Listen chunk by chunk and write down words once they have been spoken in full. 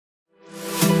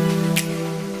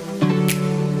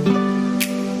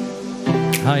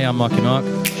Hi, I'm Marky Mark.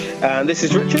 And this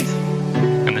is Richard.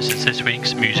 And this is this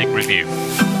week's music review.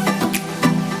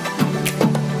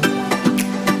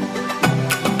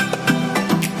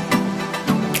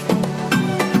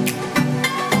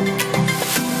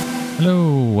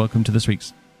 Hello, welcome to this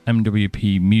week's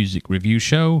MWP Music Review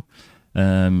Show.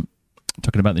 Talking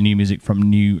about the new music from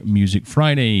New Music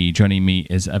Friday. Joining me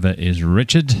as ever is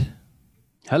Richard.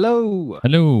 Hello.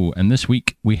 Hello, and this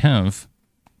week we have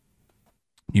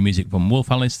new music from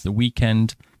Wolf Alice, The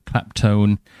Weeknd,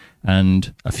 Claptone,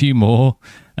 and a few more.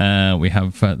 We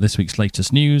have this week's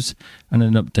latest news and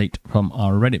an update from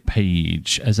our Reddit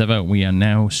page. As ever, we are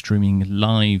now streaming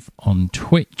live on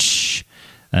Twitch.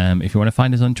 If you want to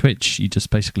find us on Twitch, you just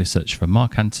basically search for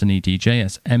Mark Anthony DJ.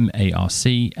 That's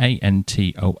MarcAntony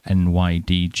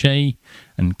DJ,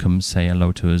 and come say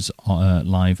hello to us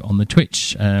live on the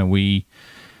Twitch. We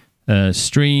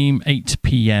stream 8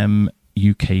 p.m.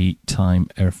 UK time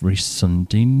every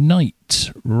Sunday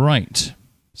night. Right.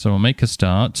 So we'll make a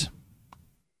start.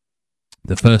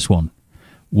 The first one,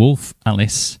 Wolf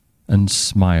Alice and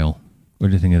Smile. What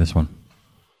do you think of this one?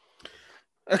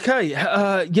 Okay,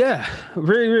 yeah,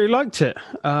 really liked it.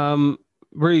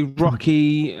 Really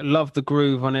rocky, loved the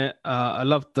groove on it. I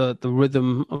loved the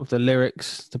rhythm of the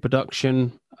lyrics, the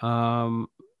production.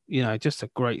 Just a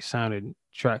great sounding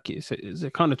track. It's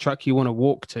a kind of track you want to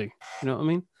walk to. You know what I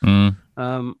mean?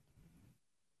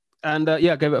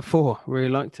 I gave it a 4. Really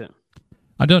liked it.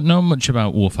 I don't know much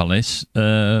about Wolf Alice.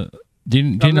 I've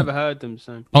never heard them.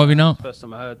 So have you not? First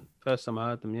time I heard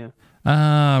them. Yeah.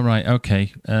 Ah, right.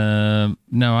 Okay.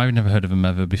 No, I've never heard of them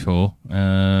ever before.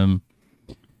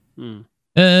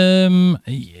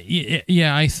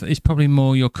 It's probably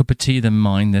more your cup of tea than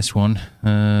mine. This one.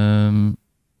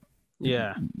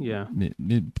 Yeah.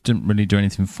 It didn't really do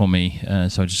anything for me,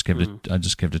 so I just gave it. I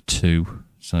just gave it a 2.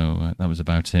 So that was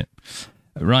about it.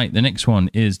 Right. The next one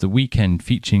is The Weeknd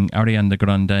featuring Ariana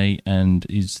Grande, and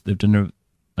they've done a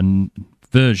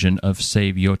version of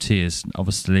Save Your Tears.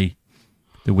 Obviously,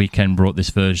 The Weeknd brought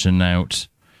this version out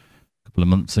a couple of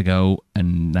months ago,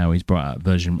 and now he's brought out a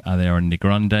version of Ariana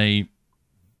Grande.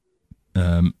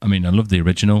 I love the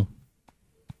original.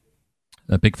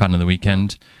 A big fan of The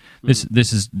Weeknd.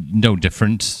 This is no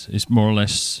different. It's more or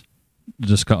less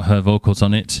just got her vocals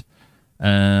on it.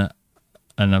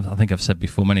 And I think I've said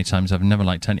before many times, I've never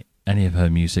liked any of her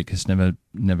music. It's never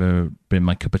been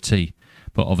my cup of tea.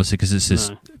 But obviously, because it's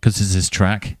this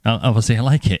track, obviously I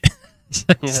like it.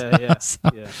 Yeah.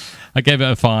 I gave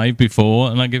it a 5 before,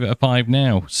 and I give it a 5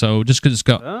 now. So just because it's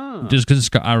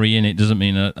got Ari in it doesn't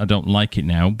mean I don't like it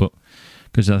now. But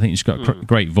because I think it's got a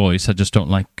great voice, I just don't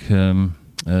like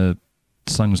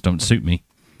songs don't suit me.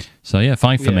 So yeah,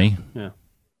 5 for me. Yeah.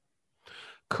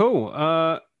 Cool.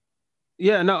 I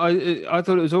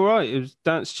thought it was all right. It was a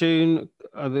dance tune.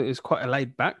 It was quite a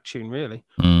laid back tune, really.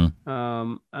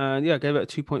 I gave it a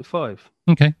 2.5.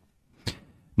 Okay.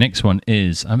 Next one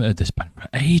is, I've heard this band for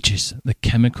ages, The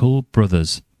Chemical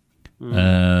Brothers.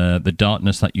 The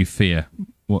Darkness That You Fear.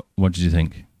 What did you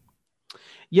think?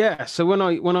 Yeah, so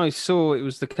when I saw it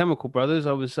was The Chemical Brothers,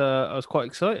 I was quite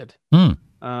excited.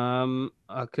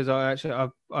 Because I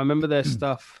remember their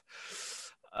stuff.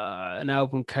 An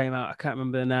album came out. I can't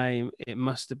remember the name. It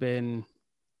must have been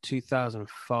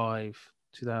 2005,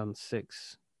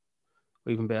 2006,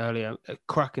 or even a bit earlier.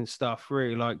 Cracking stuff.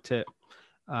 Really liked it.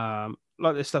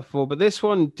 Like this stuff before, but this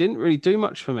one didn't really do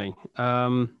much for me.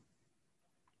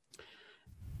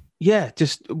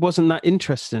 Just wasn't that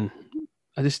interesting.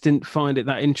 I just didn't find it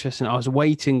that interesting. I was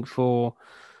waiting for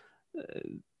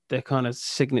their kind of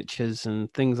signatures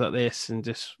and things like this, and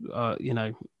just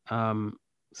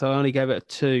so I only gave it a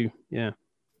 2. Yeah.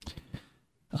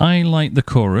 I like the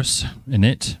chorus in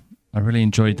it. I really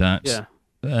enjoyed that. Yeah.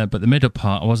 But the middle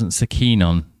part I wasn't so keen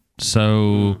on.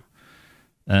 So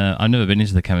I've never been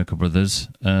into the Chemical Brothers.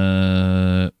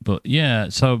 But yeah,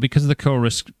 so because of the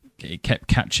chorus, it kept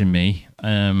catching me.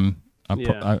 I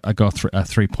got a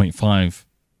 3.5.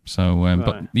 So, right.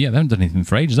 But yeah, they haven't done anything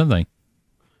for ages, have they?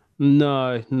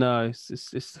 No. It's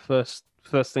the first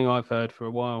thing I've heard for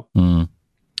a while.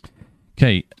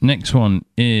 Okay, next one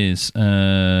is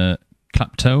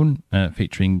Claptone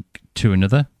featuring To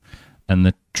Another, and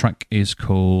the track is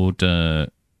called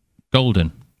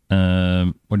Golden.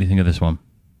 What do you think of this one?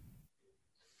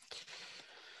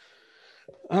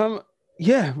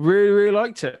 Really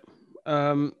liked it.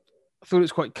 I thought it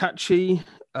was quite catchy.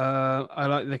 I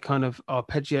like the kind of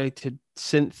arpeggiated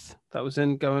synth that was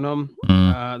going on,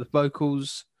 the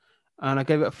vocals, and I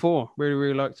gave it a 4.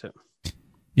 Really liked it.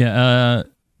 Yeah,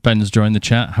 Ben's joined the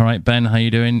chat. All right, Ben, how you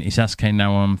doing? He's asking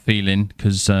how I'm feeling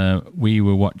because we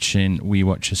watch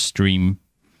a stream.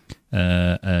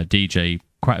 DJ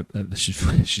quite.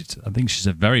 She's I think she's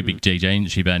a very big DJ, isn't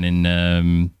she, Ben?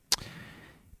 In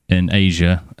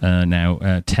Asia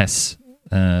now. Tess.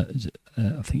 I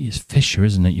think it's Fisher,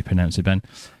 isn't it? You pronounce it, Ben.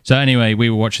 So anyway, we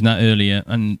were watching that earlier,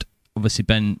 and obviously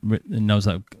Ben knows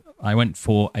that I went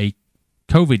for a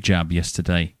COVID jab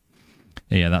yesterday.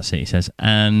 Yeah, that's it, he says.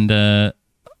 And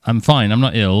I'm fine. I'm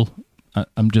not ill.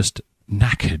 I'm just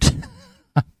knackered.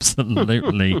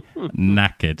 Absolutely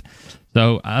knackered.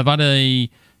 So I've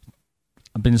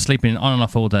been sleeping on and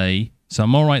off all day, so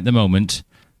I'm all right at the moment,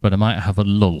 but I might have a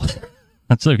lull.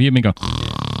 So if you hear me go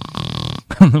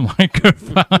on the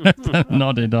microphone, I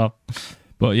nodded off.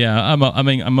 But yeah,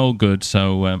 I'm all good,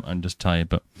 so I'm just tired.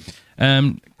 But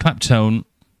Claptone,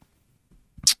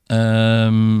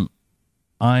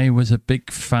 I was a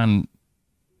big fan.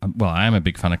 Well, I am a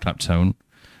big fan of Claptone.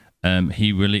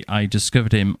 I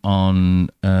discovered him on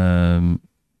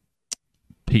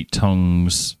Pete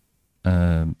Tong's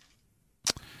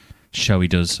show he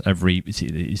does I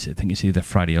think it's either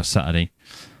Friday or Saturday.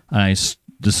 I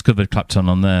discovered Clapton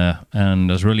on there,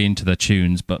 and I was really into their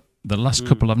tunes, but the last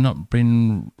couple I've not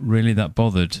been really that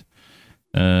bothered.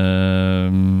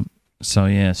 So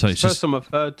yeah, so it's first time I've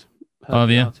heard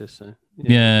the artist. So,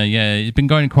 yeah, it's been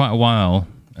going quite a while.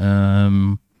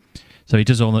 So he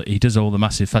does all the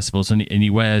massive festivals, and he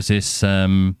wears this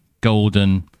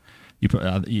golden. You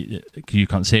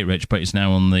can't see it, Rich, but it's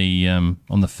now on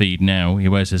the feed now. He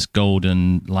wears this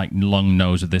golden, like, long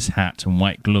nose with this hat and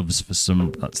white gloves for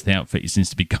some. That's the outfit he seems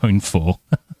to be going for.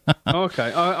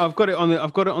 Okay, I've got it on the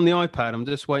iPad. I'm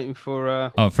just waiting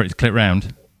for for it to click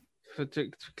round.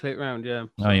 To click round, yeah.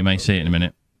 Oh, you may see it in a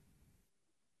minute.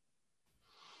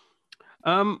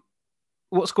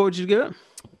 What score did you give it?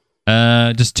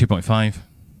 Just 2.5.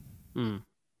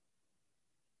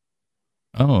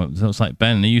 Oh, it looks like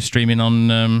Ben. Are you streaming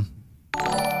on?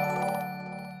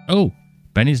 Oh,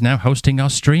 Ben is now hosting our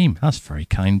stream. That's very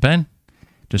kind, Ben.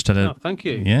 Just had a. Oh, thank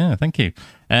you. Yeah, thank you.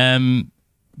 Ben,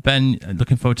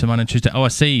 looking forward to mine on Tuesday. Oh, I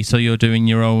see. So you're doing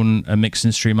your own mix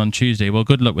and stream on Tuesday. Well,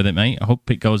 good luck with it, mate. I hope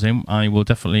it goes in. I will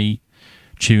definitely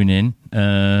tune in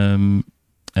and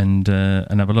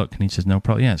have a look. And he says, no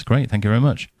problem. Yeah, it's great. Thank you very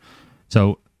much.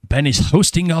 So Ben is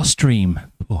hosting our stream.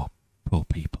 Poor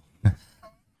people.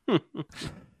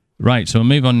 Right, so we'll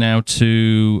move on now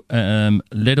to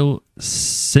Little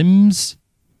Sims,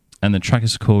 and the track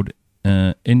is called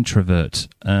Introvert.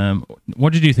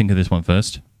 What did you think of this one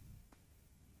first?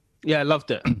 Yeah, I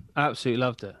loved it. Absolutely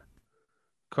loved it.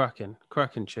 Cracking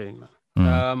tune,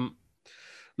 man.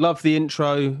 Loved the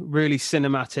intro, really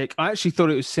cinematic. I actually thought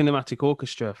it was cinematic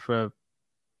orchestra for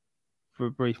a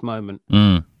brief moment.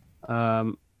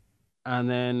 And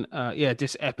then,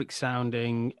 just epic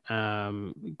sounding,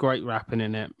 great rapping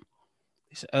in it.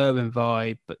 It's urban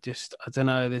vibe, but just, I don't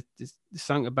know, there's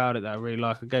something about it that I really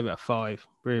like. I gave it a 5.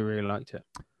 Really, really liked it.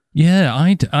 Yeah,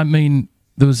 I mean,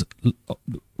 there was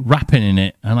rapping in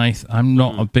it, and I'm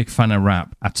not a big fan of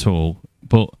rap at all,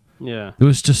 but there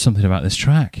was just something about this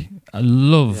track. I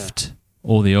loved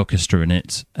all the orchestra in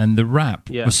it, and the rap,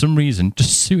 for some reason,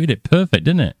 just suited it perfect,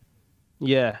 didn't it?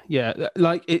 Yeah.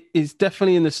 Like, it is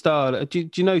definitely in the style. Do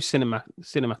you know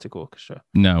Cinematic Orchestra?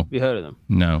 No. Have you heard of them?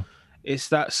 No. It's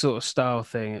that sort of style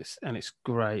thing. It's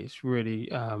great. It's really,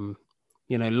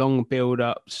 long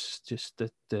build-ups, just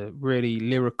the really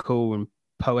lyrical and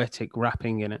poetic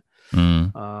rapping in it.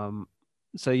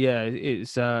 So yeah,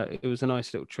 it was a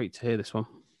nice little treat to hear this one.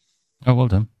 Oh, well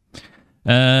done.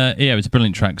 It was a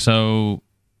brilliant track. So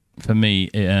for me,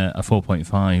 a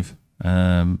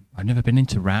 4.5. I've never been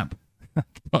into rap.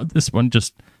 But this one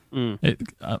just I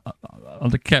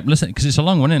kept listening because it's a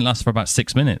long one and it lasts for about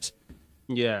 6 minutes.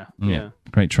 Yeah.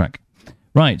 Great track.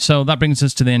 Right, so that brings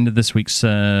us to the end of this week's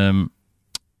new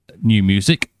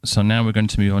music. So now we're going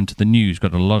to move on to the news.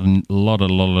 Got a lot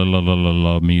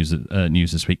of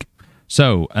news this week.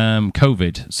 So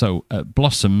COVID. So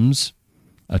Blossoms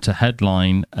are to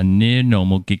headline a near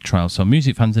normal gig trial. So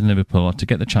music fans in Liverpool are to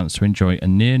get the chance to enjoy a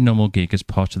near normal gig as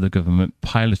part of the government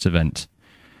pilot event.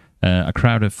 A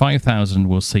crowd of 5,000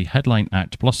 will see headline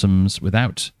act Blossoms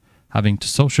without having to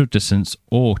social distance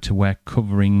or to wear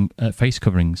face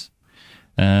coverings.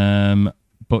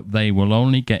 But they will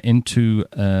only get into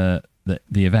the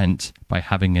event by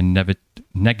having a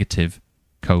negative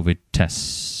COVID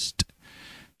test.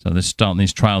 So they're starting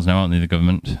these trials now, aren't they, the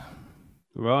government?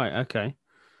 Right, okay.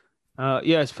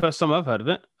 It's the first time I've heard of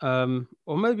it.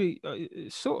 Or maybe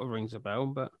it sort of rings a bell,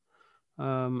 but...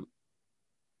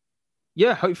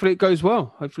 hopefully it goes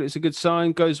well. Hopefully it's a good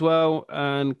sign, goes well,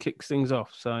 and kicks things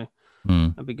off. So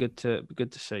that'd be good to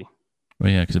see.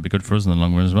 Well, yeah, because it'd be good for us in the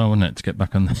long run as well, wouldn't it? To get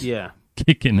back on the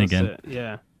kicking again.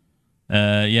 Yeah.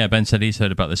 Ben said he's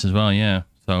heard about this as well. Yeah.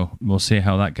 So we'll see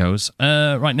how that goes.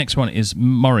 Right, next one is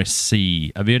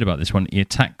Morrissey. Have you heard about this one? He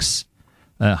attacks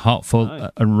heartful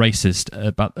and racist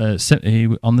about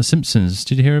on The Simpsons.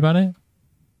 Did you hear about it?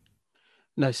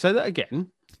 No, say that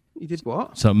again. He did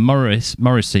what? So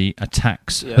Morrissey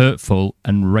attacks hurtful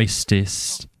and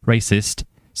racist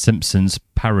Simpsons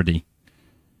parody.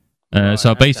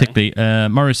 So basically,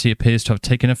 Morrissey appears to have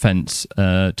taken offence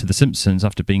to The Simpsons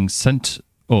after being sent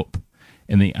up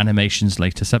in the animation's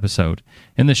latest episode.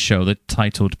 In the show, that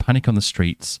titled Panic on the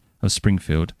Streets of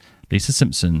Springfield, Lisa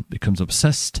Simpson becomes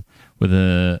obsessed with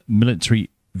a military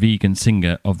vegan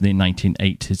singer of the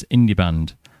 1980s indie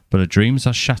band, but her dreams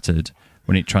are shattered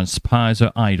when it transpires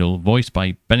her idol, voiced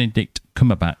by Benedict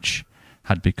Cumberbatch,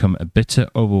 had become a bitter,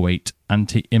 overweight,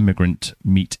 anti-immigrant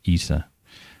meat eater.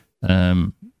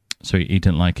 So he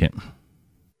didn't like it.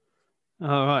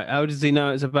 All right. How does he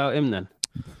know it's about him then?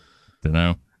 Don't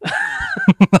know.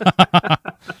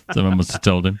 Someone must have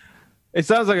told him. It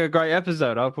sounds like a great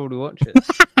episode. I'll probably watch it.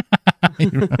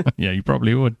 Yeah, you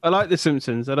probably would. I like The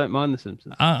Simpsons. I don't mind The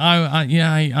Simpsons.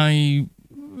 I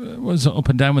was up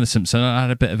and down with The Simpsons. I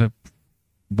had a bit of a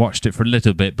watched it for a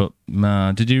little bit, but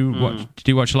did you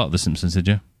watch a lot of The Simpsons? Did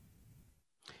you?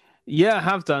 Yeah, I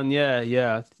have done. Yeah.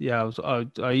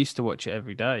 I used to watch it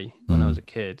every day when I was a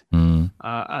kid, and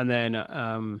then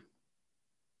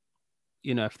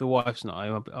if the wife's not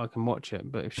home, I can watch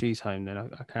it. But if she's home, then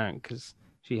I can't because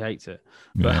she hates it.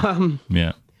 But when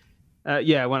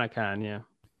I can, yeah.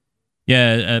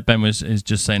 Yeah, Ben is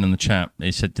just saying on the chat,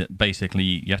 he said that basically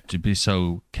you have to be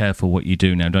so careful what you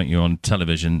do now, don't you, on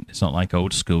television? It's not like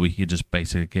old school. You could just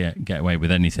basically get away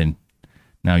with anything.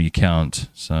 Now you can't.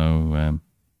 So you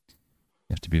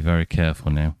have to be very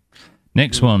careful now.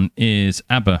 Next one is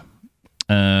ABBA.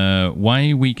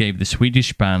 Why we gave the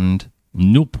Swedish band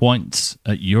 0 points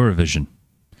at Eurovision.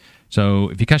 So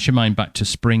if you cast your mind back to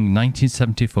spring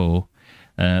 1974,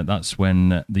 that's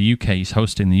when the UK is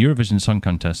hosting the Eurovision Song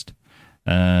Contest.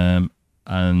 And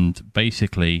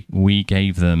basically we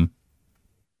gave them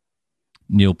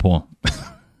 0 points.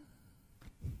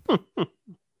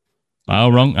 How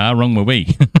wrong were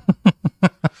we?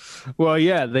 Well,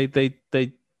 yeah, they did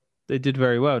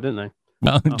very well, didn't they?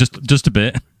 Well, just a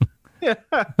bit.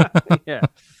 Yeah.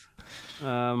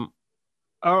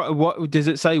 What does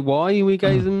it say? Why we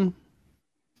gave them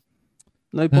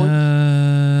no points?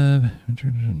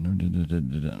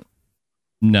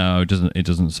 No, it doesn't. It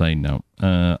doesn't say no.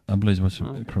 I believe what's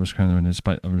cross crown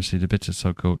despite I received a bitter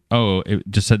so-called. Oh, it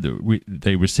just said that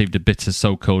they received a bitter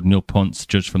so-called 0 points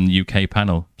judged from the UK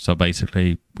panel. So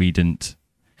basically, we didn't.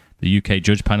 The UK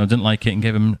judge panel didn't like it and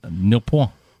gave them 0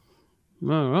 points.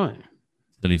 All right.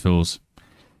 Silly fools.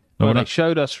 Well, they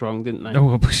showed us wrong, didn't they?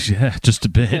 Oh, yeah, just a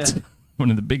bit. Yeah.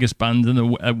 One of the biggest bands in the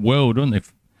world, aren't they?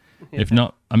 If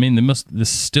not, I mean, they're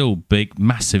still big,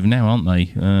 massive now, aren't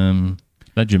they?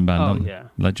 Legend band, aren't they?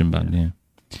 Legend band,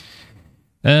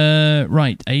 yeah.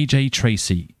 Right, AJ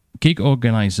Tracy. Gig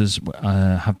organisers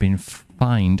have been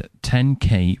fined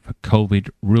 10k for COVID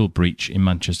rule breach in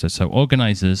Manchester. So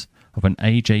organisers of an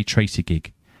AJ Tracy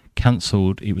gig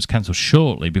cancelled. It was cancelled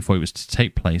shortly before it was to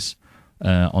take place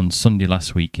on Sunday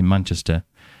last week in Manchester,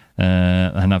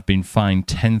 and have been fined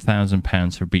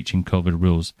 £10,000 for breaching COVID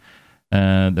rules.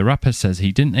 The rapper says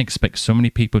he didn't expect so many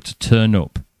people to turn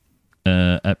up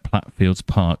at Plattfields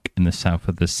Park in the south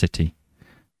of the city.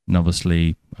 And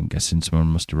obviously, I'm guessing someone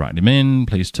must have written him in,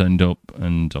 police turned up,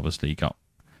 and obviously he got...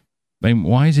 I mean,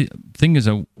 why is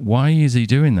he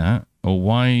doing that? Or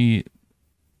why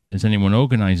is anyone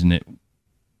organising it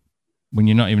when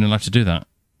you're not even allowed to do that?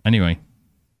 Anyway.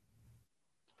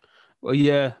 Well,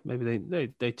 yeah, maybe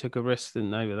they took a risk,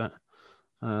 didn't they, with that?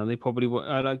 They probably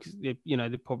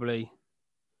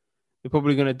they're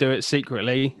probably going to do it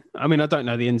secretly. I mean, I don't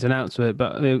know the ins and outs of it,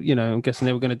 but I'm guessing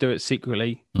they were going to do it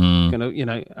secretly. Going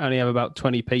to, only have about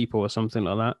 20 people or something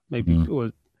like that, maybe,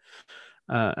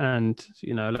 and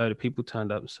a load of people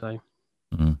turned up. So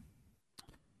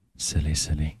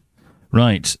silly.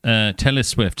 Right, Taylor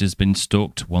Swift has been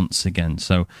stalked once again.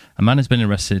 So a man has been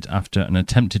arrested after an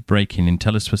attempted break-in in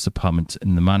Taylor Swift's apartment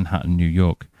in the Manhattan, New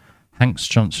York. Hanks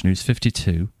Johnson, who's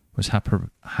 52, was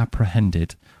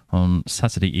apprehended on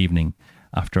Saturday evening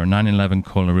after a 911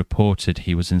 caller reported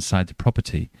he was inside the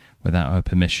property without her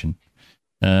permission.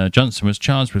 Johnson was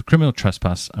charged with criminal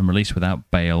trespass and released without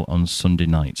bail on Sunday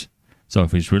night. So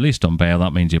if he's released on bail,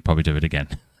 that means he'll probably do it again.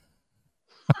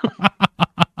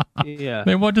 Yeah. I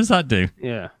mean, what does that do?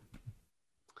 Yeah.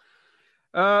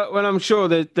 Well, I'm sure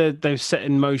that they've set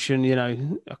in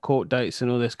motion, court dates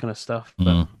and all this kind of stuff.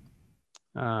 But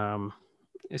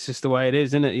it's just the way it is,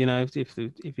 isn't it?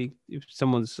 If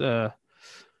someone's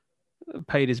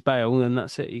paid his bail, then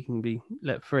that's it. He can be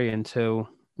let free until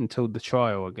the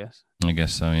trial, I guess. I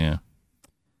guess so, yeah.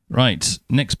 Right,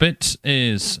 next bit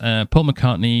is Paul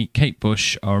McCartney, Kate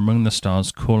Bush are among the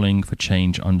stars calling for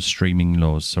change on streaming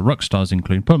laws. So rock stars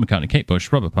including Paul McCartney, Kate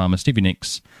Bush, Robert Palmer, Stevie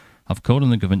Nicks have called on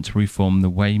the government to reform the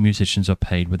way musicians are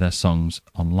paid with their songs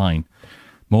online.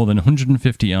 More than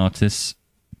 150 artists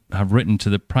have written to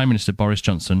the Prime Minister Boris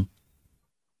Johnson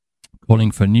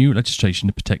calling for new legislation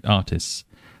to protect artists.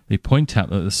 They point out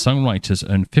that the songwriters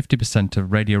earn 50%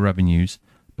 of radio revenues,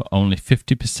 but only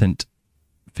 15%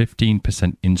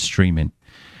 in streaming.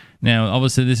 Now,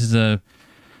 obviously, this is a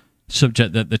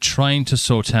subject that they're trying to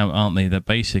sort out, aren't they? That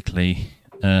basically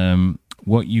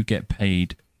what you get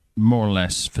paid more or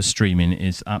less for streaming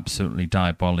is absolutely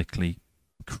diabolically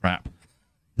crap,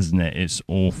 isn't it? It's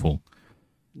awful.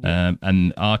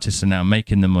 And artists are now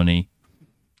making the money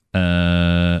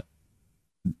by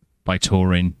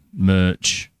touring,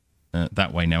 merch,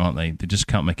 that way now, aren't they? They just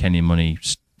can't make any money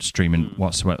streaming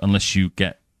whatsoever unless you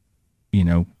get,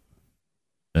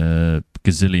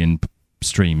 gazillion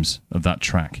streams of that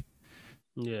track.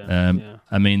 Yeah.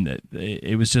 I mean,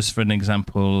 it was just for an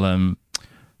example,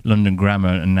 London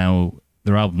Grammar, and now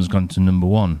their album's gone to number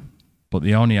one, but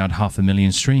they only had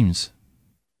 500,000 streams.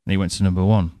 They went to number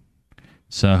one.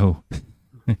 So,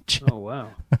 oh wow,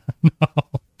 no,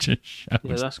 just shows.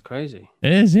 Yeah, that's crazy.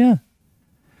 It is, yeah,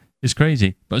 it's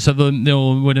crazy. But so they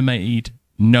would have made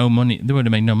no money. They would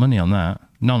have made no money on that,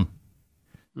 none.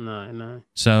 No.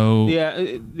 So yeah,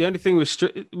 the only thing with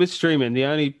streaming, the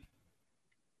only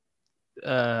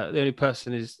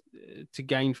person is to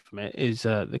gain from it is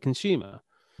the consumer.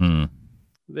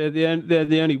 They're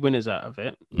the only winners out of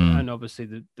it, and obviously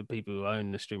the people who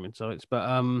own the streaming sites. But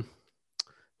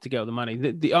to get all the money,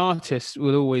 the artists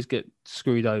will always get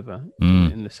screwed over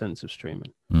in the sense of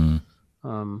streaming.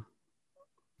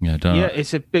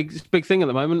 It's a big thing at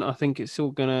the moment. I think it's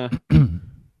all gonna.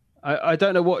 I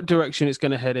don't know what direction it's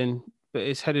going to head in, but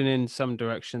it's heading in some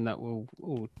direction that will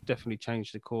definitely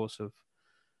change the course of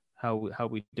how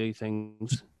we do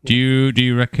things. Do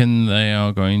you reckon they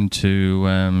are going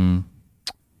to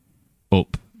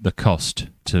up the cost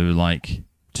to like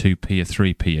 2p or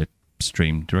 3p a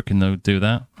stream? Do you reckon they'll do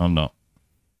that or not?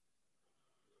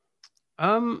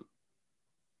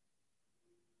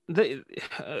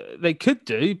 They could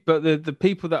do, but the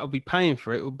people that will be paying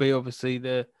for it will be obviously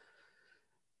the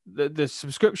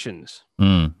subscriptions.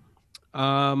 And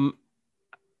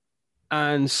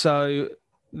so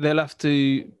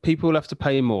people will have to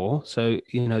pay more. So,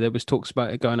 there was talks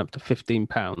about it going up to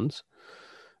 £15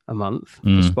 a month for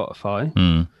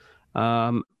Spotify.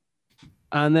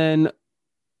 And then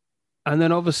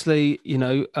obviously,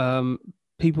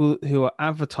 people who are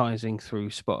advertising through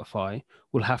Spotify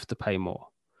will have to pay more.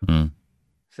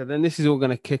 So then this is all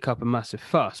going to kick up a massive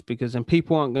fuss, because then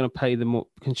people aren't going to pay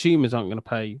consumers aren't going to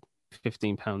pay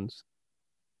 £15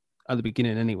 at the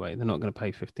beginning anyway. They're not going to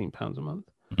pay £15 a month.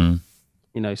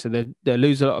 So they'll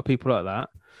lose a lot of people like that.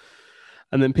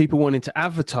 And then people wanting to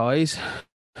advertise,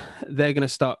 they're going to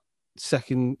start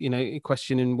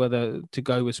questioning whether to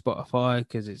go with Spotify,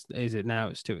 because it's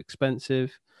too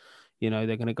expensive. They're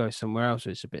going to go somewhere else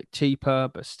where it's a bit cheaper,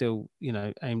 but still,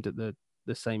 aimed at the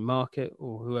same market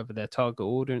or whoever their target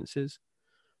audience is.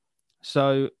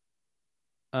 So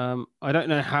I don't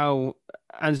know how,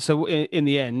 and so in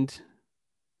the end,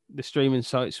 the streaming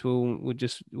sites will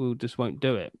just won't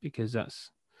do it, because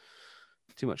that's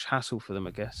too much hassle for them,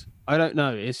 I guess. I don't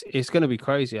know. It's going to be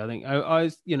crazy. I think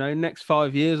next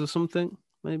 5 years or something,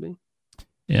 maybe.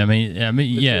 Yeah, I mean,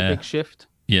 yeah, a big shift.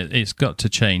 Yeah, it's got to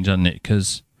change, hasn't it?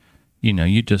 Because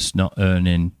you're just not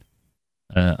earning.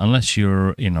 Unless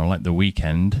you're, like The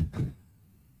Weeknd,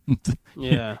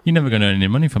 yeah, you're never going to earn any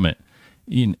money from it.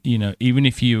 Even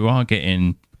if you are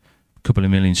getting a couple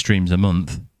of million streams a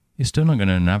month, you're still not going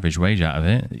to earn an average wage out of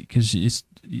it, because it's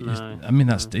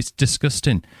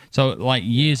disgusting. So, like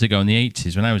years ago in the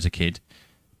 80s, when I was a kid,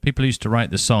 people used to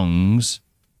write the songs.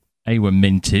 They were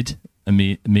minted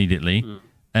immediately,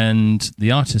 and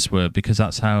the artists were, because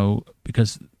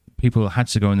people had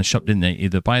to go in the shop, didn't they?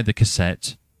 Either buy the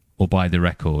cassette or buy the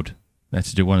record. They had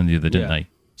to do one or the other, didn't they?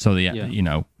 So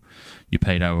you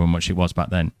paid however much it was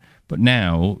back then. But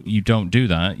now you don't do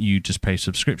that. You just pay a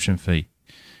subscription fee.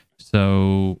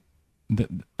 So,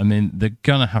 they're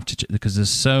gonna have to, because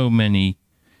there's so many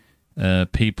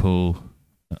people,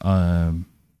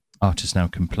 artists now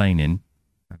complaining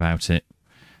about it.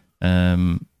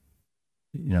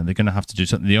 They're going to have to do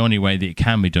something. The only way that it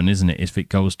can be done, isn't it, if it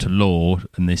goes to law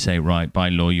and they say, right, by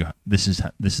law, this is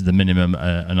the minimum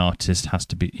an artist has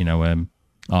to be,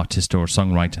 artist or a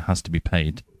songwriter has to be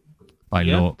paid. by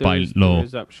law. There is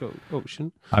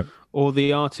option. Or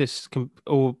the artists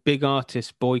or big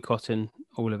artists boycotting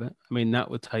all of it. I mean,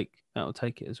 that would take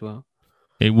it as well.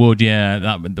 It would, yeah.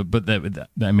 That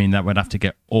would have to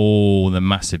get all the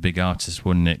massive big artists,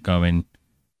 wouldn't it? Going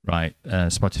right,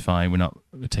 Spotify,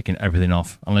 we're taking everything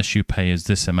off unless you pay us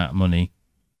this amount of money.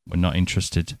 We're not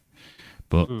interested.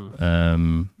 But I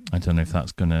don't know if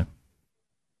that's gonna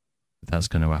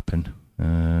happen.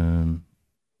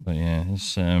 But yeah,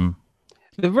 it's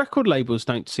the record labels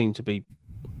don't seem to be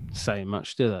saying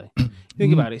much, do they?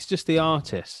 Think about it. It's just the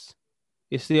artists.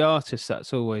 It's the artists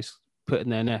that's always putting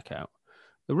their neck out.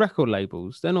 The record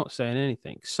labels, they're not saying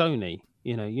anything. Sony,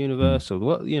 Universal,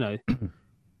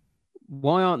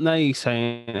 why aren't they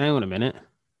saying, hang on a minute,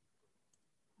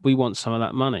 we want some of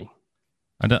that money?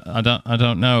 I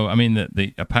don't know. I mean,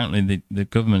 apparently the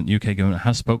government, UK government,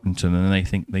 has spoken to them, and they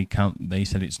think they can't. They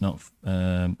said it's not.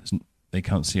 They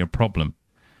can't see a problem,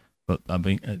 but I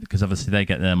mean, because obviously they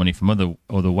get their money from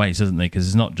other ways, doesn't they? Because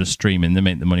it's not just streaming; they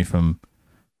make the money from,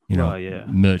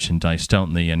 merchandise,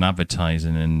 don't they, and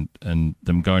advertising, and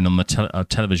them going on the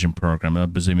television program. I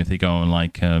presume if they go on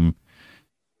like, the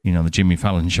Jimmy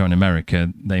Fallon show in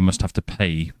America, they must have to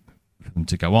pay for them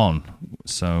to go on.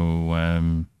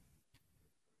 So.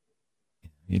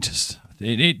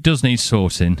 It does need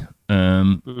sorting,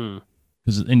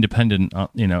 because independent,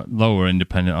 lower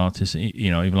independent artists,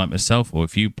 even like myself, or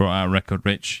if you brought out a record,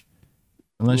 Rich,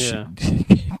 unless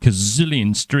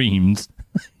gazillion streams,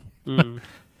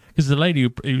 because the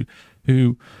lady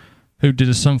who did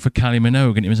a song for Kylie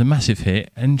Minogue and it was a massive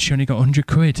hit, and she only got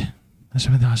 £100.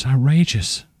 That's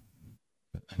outrageous.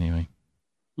 But anyway,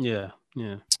 yeah.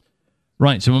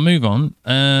 Right, so we'll move on.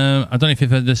 I don't know if you've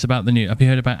heard this about the new. Have you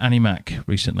heard about Annie Mac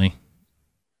recently?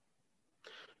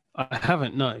 I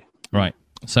haven't, no. Right,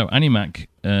 so Annie Mac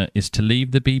is to leave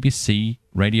the BBC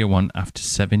Radio 1 after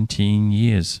 17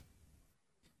 years.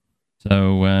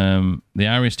 So the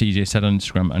Irish DJ said on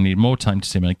Instagram, I need more time to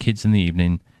see my kids in the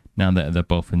evening now that they're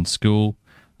both in school.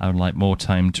 I would like more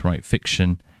time to write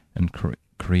fiction and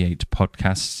create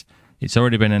podcasts. It's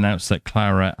already been announced that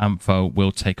Clara Amfo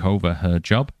will take over her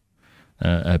job.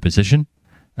 Her position,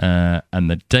 and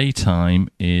the daytime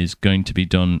is going to be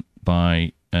done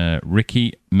by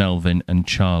Ricky, Melvin, and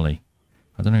Charlie.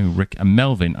 I don't know who Rick and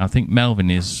Melvin. I think Melvin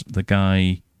is the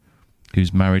guy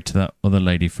who's married to that other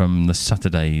lady from the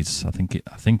Saturdays. I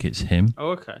think it's him.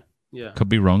 Oh, okay, yeah. Could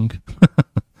be wrong,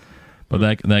 but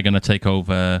they're going to take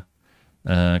over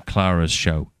Clara's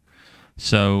show.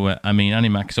 So I mean, Annie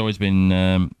Mac's always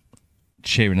been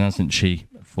cheering, hasn't she,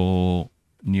 for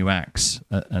new acts,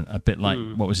 a bit like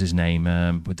what was his name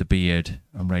with the beard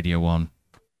on Radio 1,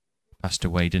 passed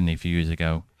away, didn't he, a few years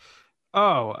ago?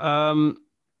 I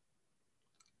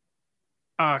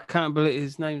can't believe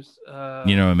his name's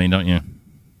you know what I mean, don't you?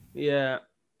 Yeah,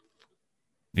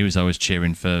 he was always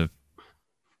cheering for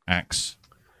acts.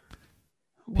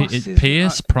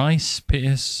 Pierce?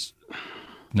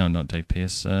 No, not Dave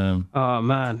Pierce. Oh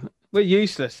man, we're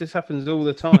useless. This happens all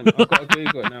the time. I've got to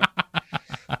Google it now.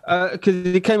 Because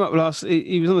he came up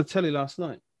he was on the telly last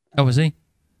night. Oh, was he?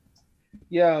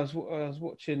 Yeah, I was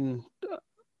watching.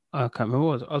 I can't remember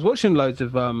what it was. I was watching loads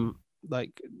of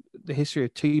like the history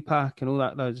of Tupac and all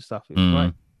that, loads of stuff. It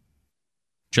was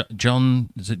great. John,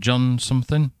 is it John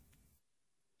something?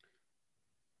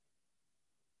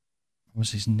 What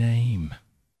was his name?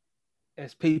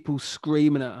 There's people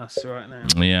screaming at us right now.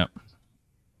 Yeah.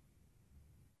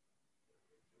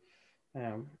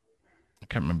 I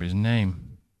can't remember his name.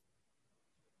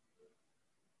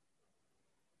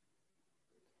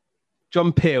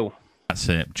 John Peel. That's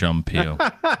it, John Peel.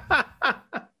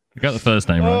 You got the first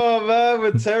name right. Oh man,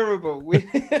 we're terrible.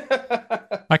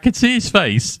 I could see his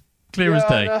face, clear as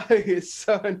day. I know. It's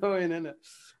so annoying, isn't it?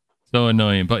 So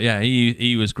annoying. But yeah,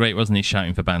 he was great, wasn't he,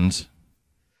 shouting for bands?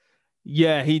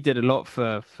 Yeah, he did a lot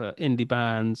for indie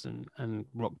bands and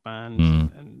rock bands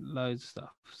and loads of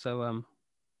stuff. So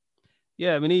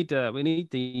yeah, we need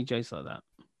DJs like that.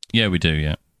 Yeah, we do.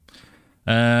 Yeah.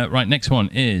 Right, next one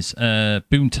is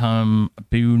Boomtown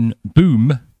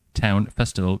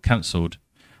Festival cancelled.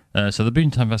 So the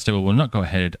Boomtown Festival will not go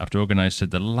ahead after organisers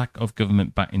said the lack of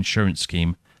government-backed insurance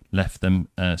scheme left them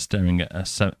staring at a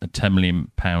 £10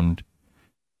 million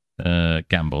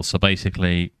gamble. So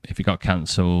basically, if it got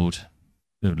cancelled,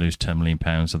 they would lose £10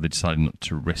 million, so they decided not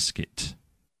to risk it.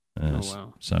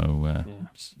 Wow. So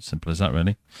simple as that,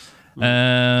 really.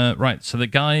 Right, so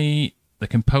the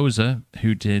composer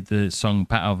who did the song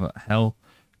Bat Out of Hell,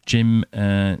 Jim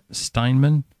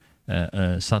Steinman,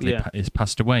 sadly is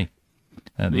passed away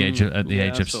at the age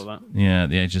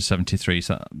of 73.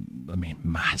 So I mean,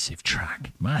 massive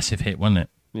track, massive hit, wasn't it?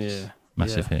 Yeah,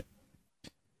 massive hit.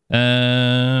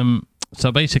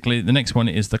 So basically, the next one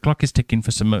is the clock is ticking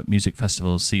for some music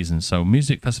festival season. So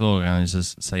music festival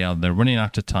organisers say they're running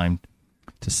out of time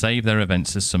to save their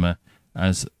events this summer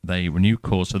as they renew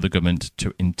calls for the government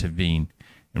to intervene.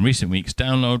 In recent weeks,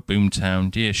 Download, Boomtown,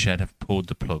 Deershed have pulled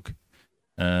the plug.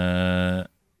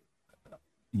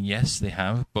 Yes, they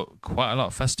have, but quite a lot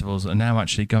of festivals are now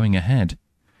actually going ahead.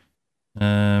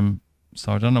 So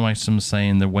I don't know why some are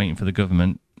saying they're waiting for the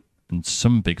government, and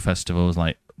some big festivals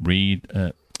like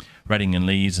Reading and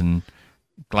Leeds and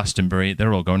Glastonbury,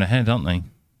 they're all going ahead, aren't they?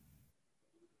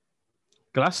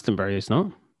 Glastonbury is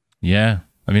not. Yeah.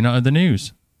 Have you not heard the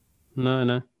news?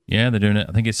 No. Yeah, they're doing it.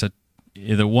 I think it's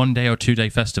either 1 day or 2 day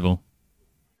festival.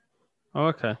 Oh,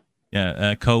 okay.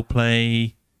 Yeah,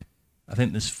 Coldplay. I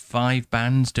think there's 5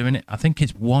 bands doing it. I think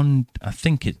it's 1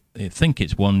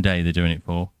 day they're doing it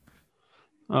for.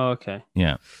 Oh, okay.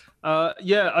 Yeah.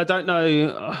 Yeah, I don't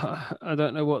know. I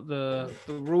don't know what the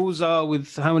rules are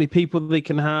with how many people they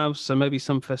can have. So maybe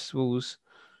some festivals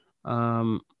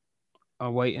are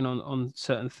waiting on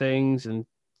certain things, and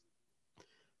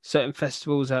certain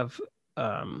festivals have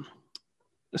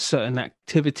certain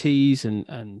activities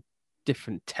and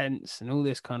different tents and all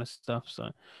this kind of stuff.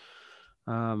 So,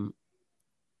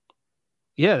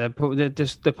 yeah, they're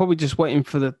probably just waiting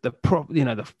for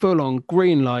the full on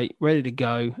green light ready to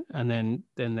go, and then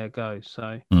they'll go.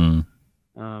 So,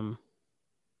 I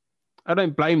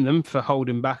don't blame them for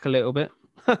holding back a little bit.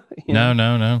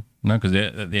 No, because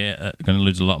they're going to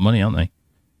lose a lot of money, aren't they?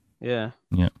 Yeah.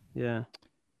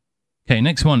 Okay,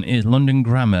 next one is London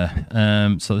Grammar.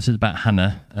 So this is about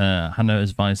Hannah. Hannah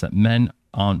advised that men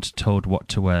aren't told what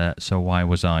to wear, so why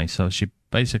was I? So she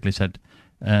basically said,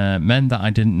 men that I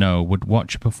didn't know would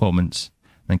watch a performance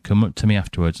and then come up to me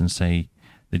afterwards and say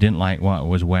they didn't like what I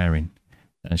was wearing.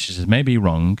 She says, maybe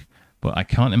wrong, but I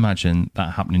can't imagine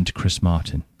that happening to Chris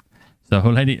Martin. So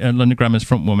London Grammar's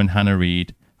front woman, Hannah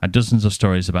Reid, had dozens of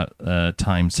stories about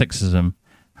time sexism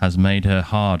has made her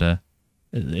harder.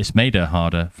 It's made her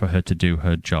harder for her to do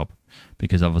her job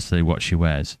because obviously what she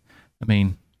wears. I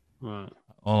mean, right.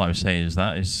 All I would say is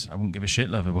I wouldn't give a shit,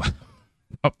 love,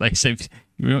 what they say. If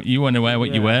you want to wear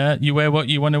what you wear, you wear what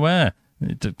you want to wear.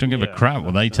 Don't give a crap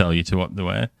what they tell you what to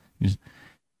wear. It's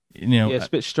a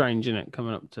bit strange, isn't it?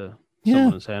 Coming up to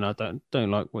someone and saying, I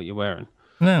don't like what you're wearing.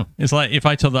 No, it's like if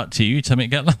I told that to you, you tell me to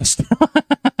get lost.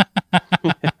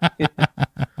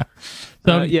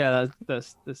 So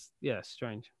that's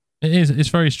strange. It is. It's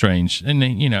very strange, and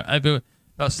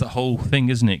that's the whole thing,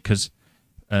 isn't it? Because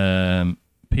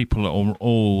people are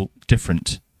all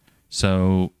different.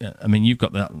 So I mean, you've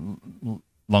got that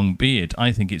long beard.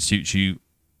 I think it suits you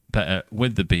better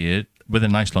with the beard, with a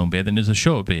nice long beard, than as a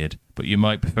short beard. But you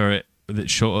might prefer it with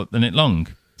it shorter than it long.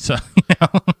 So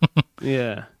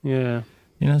yeah.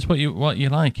 That's what you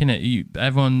like, innit?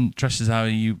 Everyone dresses how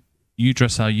you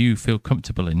dress how you feel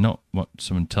comfortable in, not what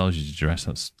someone tells you to dress.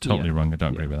 That's totally wrong. I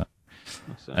don't agree with that.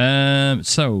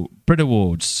 So Brit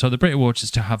Awards. So the Brit Awards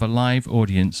is to have a live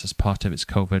audience as part of its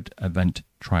COVID event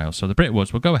trial. So the Brit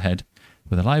Awards will go ahead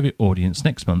with a live audience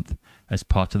next month as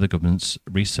part of the government's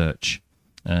research.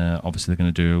 Obviously, they're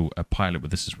going to do a pilot with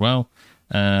this as well.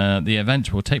 The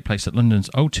event will take place at London's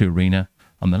O2 Arena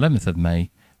on the 11th of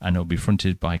May, and it will be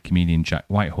fronted by comedian Jack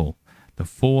Whitehall. The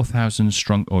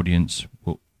 4,000-strong audience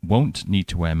won't need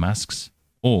to wear masks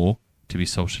or to be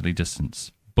socially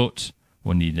distanced, but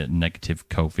will need a negative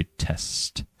COVID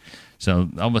test. So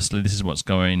obviously this is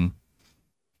going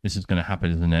to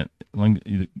happen, isn't it?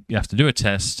 You have to do a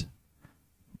test,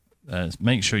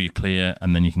 make sure you're clear,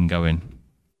 and then you can go in.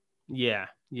 Yeah.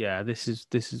 This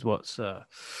is what's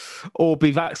or be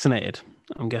vaccinated,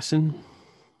 I'm guessing.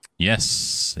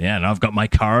 Yes. Yeah, and I've got my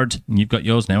card, and you've got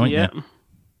yours now, haven't you?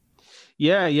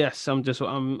 Yeah. Yes. I'm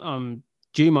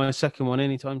due my second one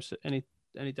any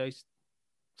day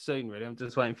soon. Really, I'm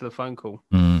just waiting for the phone call.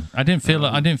 I didn't feel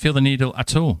the needle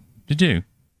at all. Did you?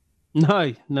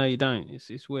 No, you don't.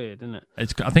 It's weird, isn't it?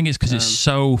 I think it's because it's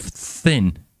so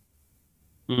thin.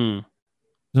 It's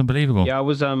unbelievable. Yeah, I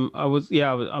was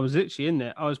literally in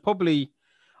there.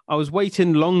 I was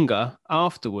waiting longer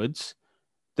afterwards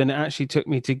than it actually took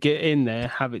me to get in there,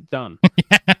 have it done.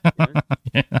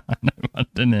 Yeah, I know,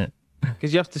 didn't it?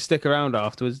 Because you have to stick around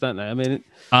afterwards, don't they? I mean,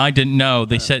 I didn't know.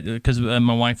 They said because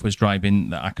my wife was driving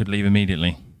that I could leave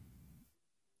immediately.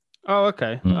 Oh,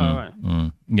 okay. All right.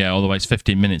 Yeah, otherwise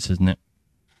 15 minutes, isn't it?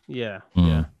 Yeah.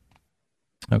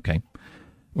 Okay.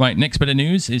 Right, next bit of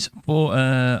news is for...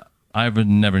 I was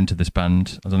never into this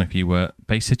band. I don't know if you were.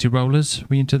 Bay City Rollers,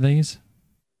 were you into these?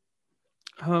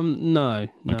 No.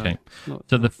 Okay.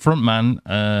 So the front man,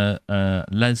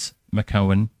 Les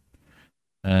McCowan,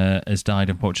 has died,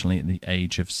 unfortunately, at the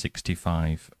age of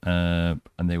 65. And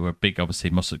they were big, obviously,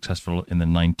 most successful in the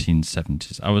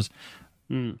 1970s. I was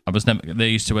never. They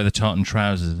used to wear the tartan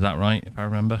trousers. Is that right? If I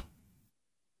remember.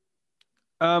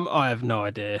 I have no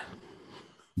idea.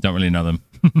 Don't really know them.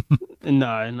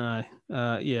 No.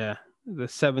 Yeah, the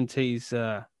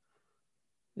 70s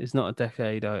is not a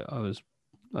decade I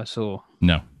saw.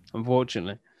 No.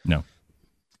 Unfortunately. No.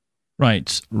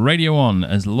 Right. Radio 1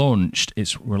 has launched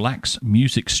its relax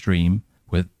music stream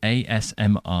with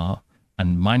ASMR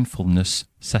and mindfulness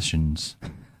sessions.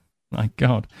 My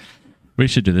God. We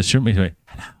should do this, shouldn't we? Hello.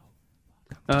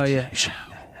 Oh, yeah.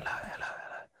 Hello.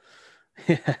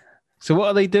 Yeah. So what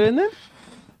are they doing then?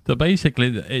 So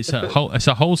basically, it's a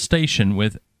whole station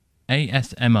with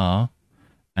ASMR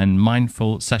and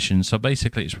mindful sessions. So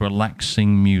basically, it's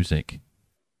relaxing music.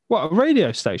 What, a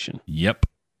radio station? Yep.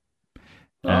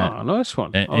 Nice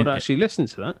one. I would actually listen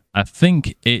to that. I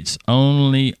think it's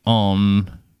only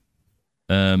on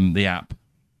the app,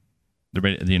 the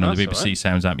BBC right.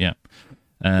 Sounds app. Yeah.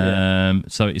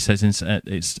 So it says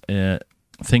it's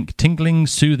think tingling,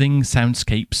 soothing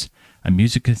soundscapes and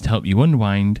music to help you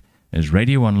unwind as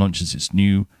Radio 1 launches its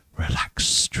new Relax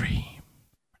stream.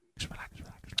 Relax.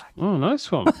 Oh,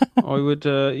 nice one. I would,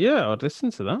 I'd listen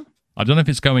to that. I don't know if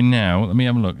it's going now. Let me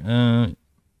have a look.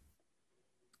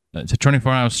 It's a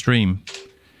 24-hour stream,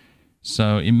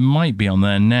 so it might be on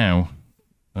there now.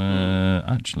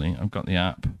 Actually, I've got the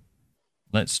app.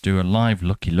 Let's do a live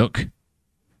looky look.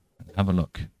 Have a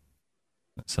look.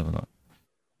 Let's have a look.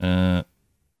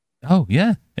 Oh,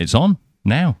 yeah, it's on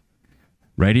now.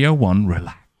 Radio 1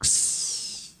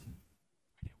 Relax.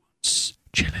 Radio 1's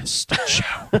chillest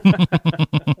show.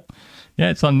 Yeah,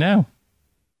 it's on now.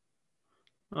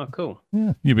 Oh, cool.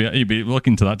 Yeah, you'd be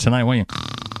looking to that tonight, won't you?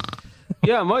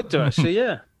 Yeah, I might do actually.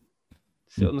 Yeah,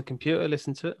 sit on the computer,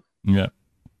 listen to it. Yeah.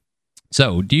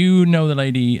 So, do you know the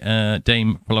lady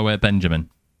Dame Flora Benjamin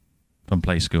from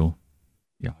Play School?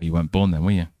 Yeah, you weren't born then,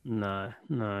 were you? No.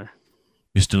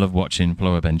 Used to love watching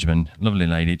Flora Benjamin. Lovely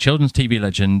lady. Children's TV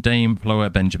legend Dame Flora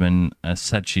Benjamin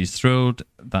said she's thrilled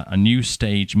that a new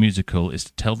stage musical is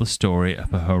to tell the story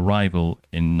of her arrival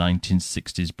in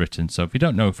 1960s Britain. So if you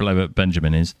don't know who Flora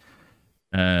Benjamin is,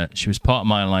 she was part of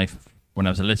my life when I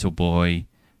was a little boy.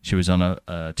 She was on a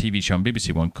TV show on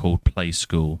BBC One called Play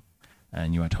School.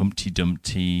 And you had Humpty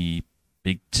Dumpty,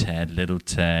 Big Ted, Little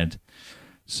Ted.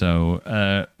 So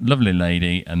lovely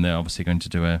lady. And they're obviously going to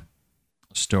do a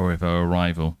story of her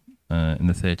arrival in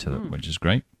the theatre, which is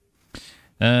great.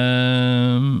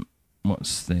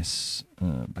 What's this?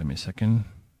 Bear me a second.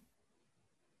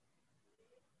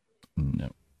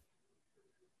 No.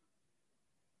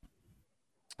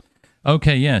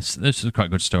 Okay, yes, this is a quite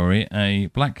good story. A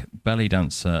black belly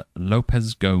dancer,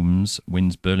 Lopez Gomes,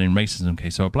 wins Berlin racism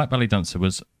case. So a black belly dancer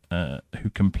was who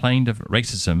complained of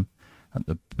racism at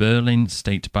the Berlin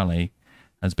State Ballet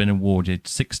has been awarded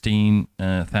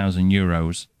 16,000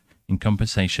 euros in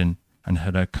compensation and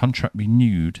had her contract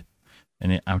renewed in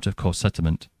an out-of-court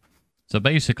settlement. So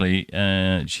basically,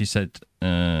 she said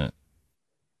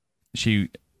she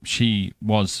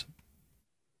was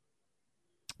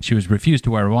refused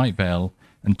to wear a white veil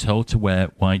and told to wear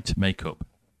white makeup.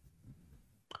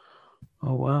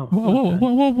 Oh wow!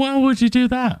 Why would you do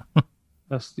that?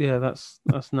 That's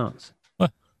nuts.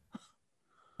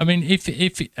 I mean, if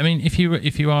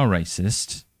you are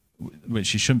racist,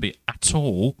 which you shouldn't be at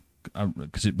all,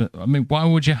 because why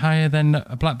would you hire then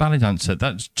a black ballet dancer?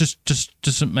 That just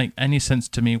doesn't make any sense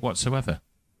to me whatsoever.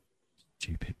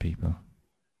 Stupid people,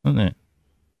 aren't they?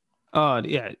 Oh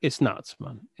yeah, it's nuts,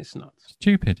 man. It's nuts.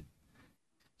 Stupid.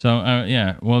 So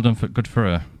yeah, well done good for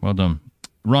her. Well done.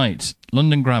 Right,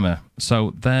 London Grammar.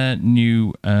 So their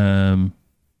new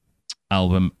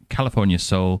album, California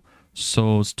Soul,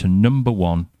 soars to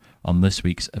 #1 on this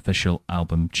week's official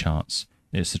album charts.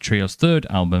 It's the trio's third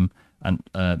album, and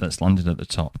that's landed at the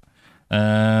top.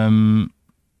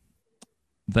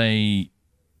 They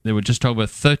were just over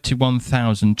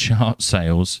 31,000 chart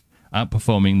sales,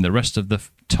 outperforming the rest of the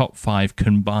top 5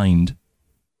 combined.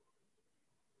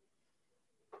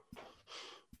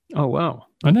 Oh wow!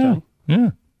 I know.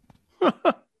 Yeah.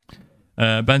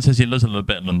 Ben says he loves a little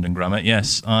bit of London Grammar.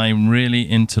 Yes, I'm really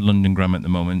into London Grammar at the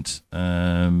moment.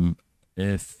 Because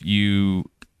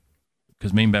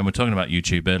me and Ben were talking about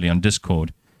YouTube early on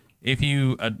Discord. If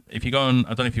you go on, I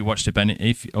don't know if you watched it, Ben,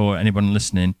 or anyone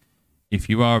listening, if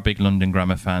you are a big London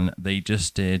Grammar fan, they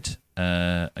just did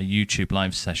a YouTube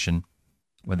live session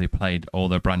where they played all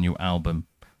their brand new album.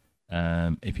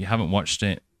 If you haven't watched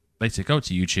it, basically go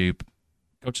to YouTube,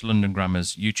 go to London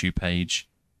Grammar's YouTube page,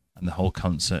 and the whole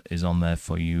concert is on there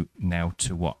for you now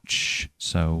to watch.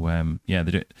 So yeah,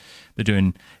 they're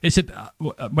doing. It's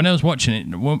when I was watching it,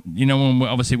 you know, when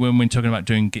we're talking about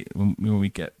doing when we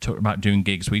talk about doing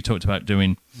gigs, we talked about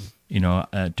doing, you know,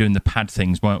 doing the pad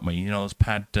things, weren't we? You know, those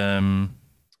pad.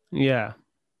 Yeah.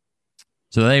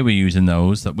 So they were using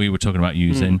those that we were talking about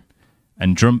using,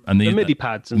 and the MIDI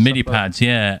pads. And MIDI stuff pads,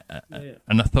 yeah.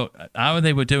 And I thought how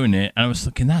they were doing it, and I was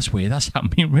thinking that's weird. That's how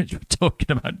me and Rich were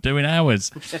talking about doing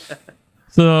ours.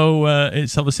 So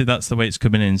it's obviously that's the way it's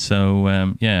coming in.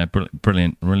 So yeah,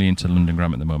 brilliant. Really into London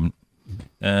Grammar at the moment.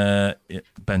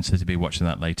 Ben says to be watching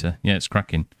that later. Yeah, it's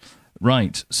cracking.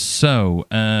 Right, so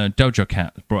Doja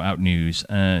Cat brought out news.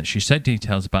 She said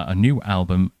details about a new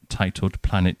album titled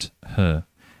Planet Her.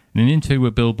 In an interview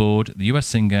with Billboard, the US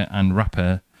singer and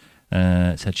rapper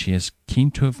said she is keen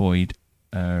to avoid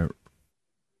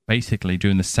basically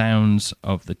doing the sounds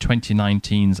of the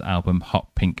 2019's album,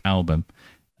 Hot Pink Album,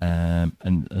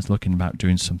 and is looking about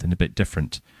doing something a bit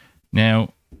different.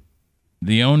 Now,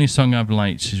 the only song I've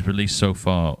liked she's released so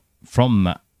far from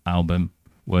that album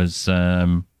was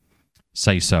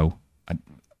Say So. I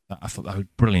thought that was a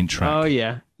brilliant track. Oh,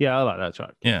 yeah. Yeah, I like that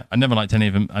track. Yeah, I never liked any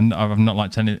of them, and I've not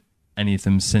liked any of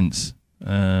them since.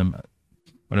 What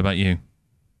about you?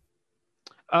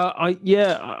 I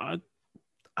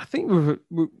think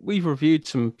we've reviewed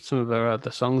some of her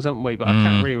other songs, haven't we? But I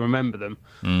can't really remember them.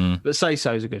 But Say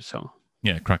So is a good song.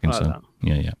 Yeah, cracking like song.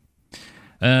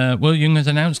 Yeah. Will Young has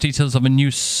announced details of a new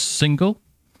single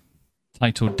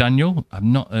titled Daniel. I've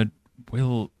not heard.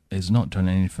 Will has not done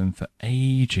anything for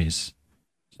ages,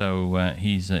 so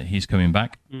he's coming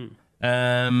back.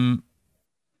 That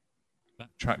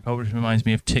track always reminds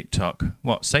me of TikTok.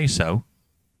 What? Say So?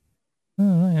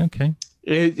 Oh, right, okay.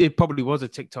 It probably was a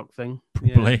TikTok thing.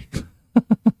 Probably. Yeah.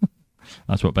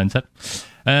 That's what Ben said.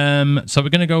 So we're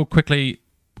going to go quickly.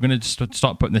 We're going to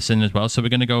start putting this in as well. So we're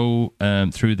going to go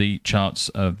through the charts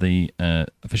of the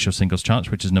official singles charts,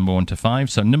 which is number 1 to 5.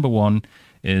 So number 1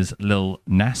 is Lil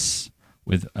Nas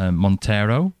with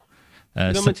Montero.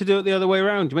 You not meant to do it the other way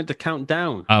around. You meant to count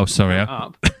down. Oh, sorry.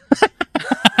 Up.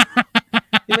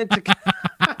 You meant to.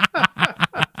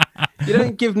 You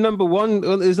don't give number 1.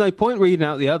 Well, there's no point reading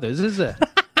out the others, is there?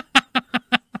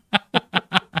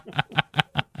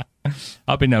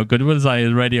 I'll be no good. Was I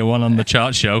Radio 1 on the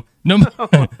chart show? Number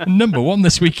 1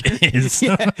 this week is.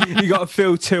 Yeah, you got to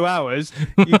fill 2 hours.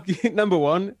 Number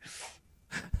 1.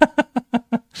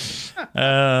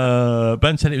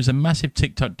 Ben said it was a massive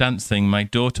TikTok dance thing. My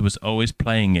daughter was always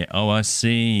playing it. Oh, I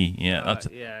see. Yeah,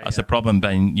 that's a problem,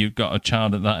 Ben. You've got a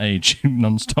child at that age who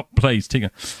non-stop plays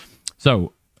TikTok.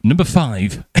 So number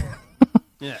 5.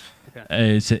 Yeah.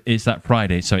 Okay. Is that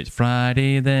Friday? So it's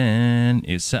Friday, then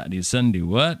it's Saturday, Sunday.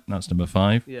 What? That's number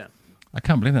 5. Yeah. I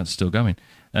can't believe that's still going.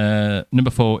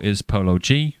 Number 4 is Polo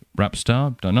G, Rap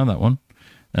Star. Don't know that one.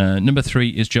 Number 3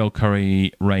 is Joel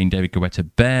Corey, Rain, David Guetta,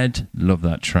 Bed. Love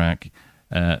that track.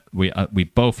 We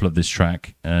both love this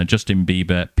track. Justin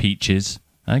Bieber, Peaches.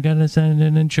 I got a son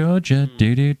in Georgia.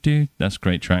 Do do do. That's a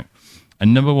great track.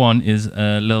 And number 1 is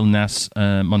Lil Nas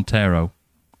Montero.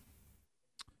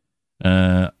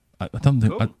 I don't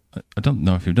think Cool. I don't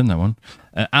know if you've done that one.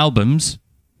 Albums.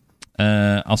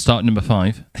 I'll start at number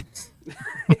 5.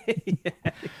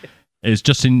 Is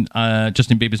Justin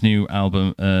Bieber's new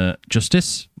album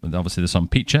Justice, with obviously the song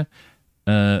Peacher.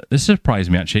 This surprised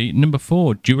me actually. Number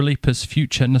 4, Dua Lipa's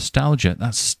Future Nostalgia.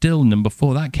 That's still number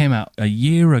 4. That came out a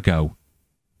year ago.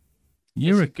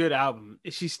 It's a good album.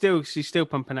 She's still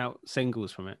pumping out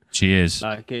singles from it. She is.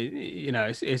 Like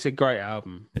it's a great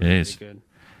album. It is. Good.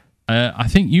 I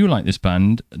think you like this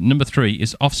band. Number 3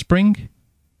 is Offspring.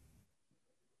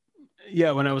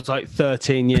 Yeah, when I was like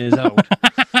 13 years old.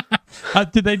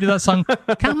 Did they do that song?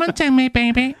 Come on to me,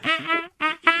 baby.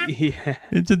 Yeah.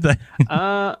 Did they?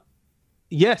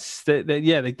 Yes. They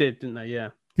did, didn't they? Yeah.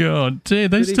 God, dear,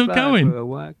 they're still going.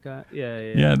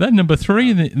 Yeah, they're number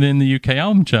 3 in the UK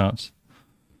album charts.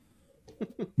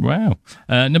 Wow.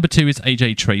 Number 2 is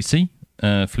AJ Tracy,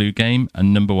 Flu Game,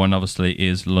 and number 1 obviously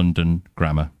is London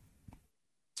Grammar.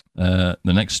 The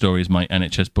next story is my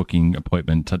NHS booking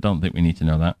appointment. I don't think we need to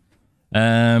know that.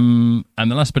 And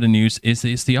the last bit of news is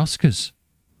it's the Oscars.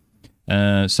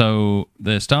 So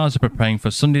the stars are preparing for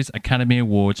Sunday's Academy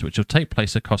Awards, which will take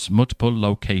place across multiple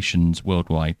locations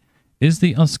worldwide. Is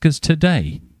the Oscars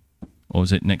today, or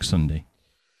is it next Sunday?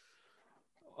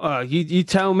 You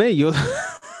tell me.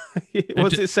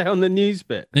 What does it say on the news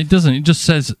bit? It doesn't. It just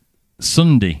says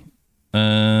Sunday.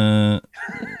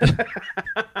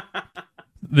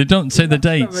 They don't say the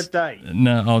dates.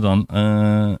 No, hold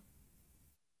on.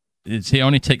 He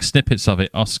only takes snippets of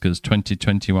it. Oscars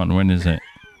 2021. When is it?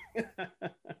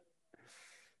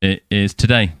 It is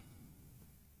today.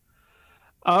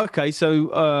 Oh, okay,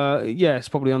 so yeah, it's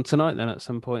probably on tonight then at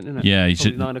some point, isn't it? Yeah, you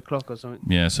Probably should. 9 o'clock or something.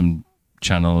 Yeah, some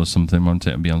channel or something. Won't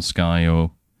it? It'll be on Sky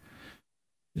or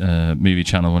movie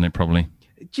channel, won't it? Probably.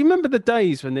 Do you remember the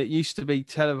days when it used to be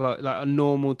televised, like a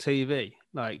normal TV,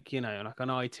 like like an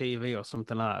ITV or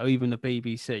something like that, or even the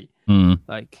BBC? Mm.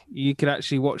 Like you could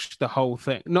actually watch the whole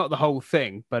thing, not the whole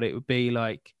thing, but it would be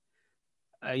like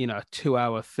a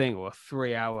 2-hour thing or a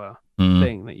 3-hour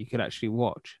thing that you could actually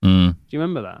watch. Mm. Do you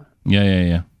remember that?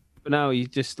 Yeah. But now you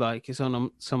just like it's on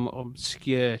some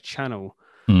obscure channel,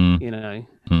 channel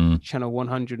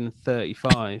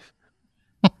 135.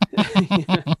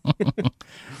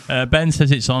 Ben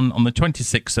says it's on the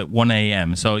 26th at 1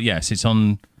 a.m. So yes, it's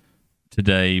on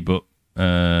today, but 1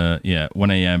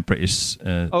 a.m. British.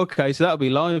 Okay, so that'll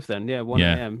be live then. Yeah, 1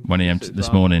 a.m. 1 a.m. this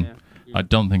live, morning. yeah. I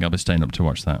don't think I'll be staying up to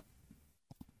watch that.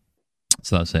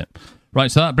 So that's it. Right,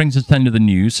 so that brings us to the end of the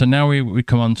news. So now we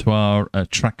come on to our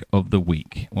track of the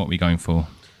week. What are we going for?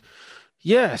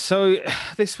 Yeah, so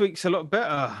this week's a lot better.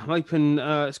 I'm hoping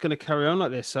it's going to carry on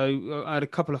like this. So I had a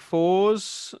couple of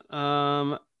 4s,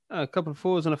 a couple of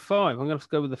 4s and a 5. I'm going to have to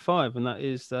go with the 5, and that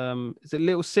is it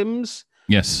Little Sims?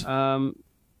 Yes.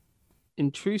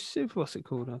 Intrusive? What's it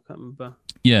called? I can't remember.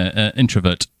 Yeah,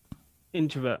 Introvert.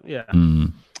 Introvert, yeah.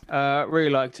 Mm.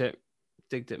 Really liked it.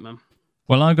 Digged it, man.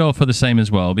 Well, I'll go for the same as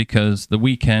well because The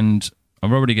Weeknd,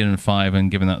 I've already given 5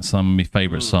 and given that song my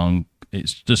favourite song.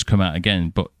 It's just come out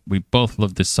again, but we both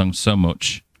love this song so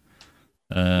much.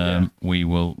 We'll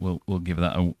give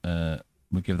that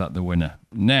we'll give that the winner.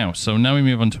 Now we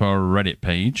move on to our Reddit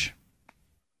page.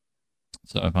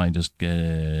 So if I just get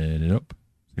it up,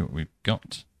 see what we've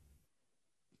got.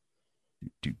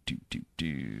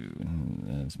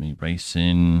 There's me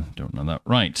racing. Don't know that.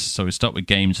 Right. So we start with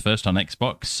games first on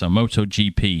Xbox. So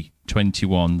MotoGP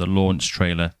 21, the launch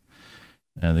trailer.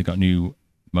 They got new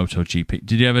MotoGP.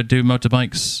 Did you ever do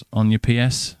motorbikes on your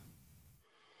PS?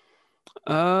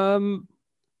 Probably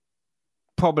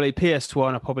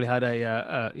PS1. I probably had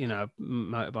a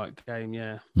motorbike game.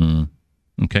 Yeah.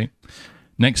 Okay.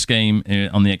 Next game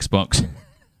on the Xbox.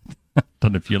 I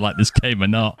don't know if you like this game or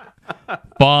not.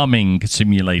 Farming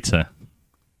Simulator.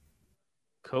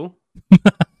 Cool.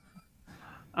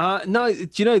 No, do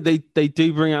you know they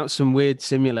do bring out some weird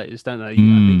simulators, don't they? I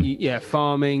think,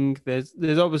 farming. There's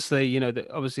obviously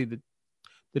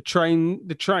the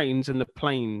trains and the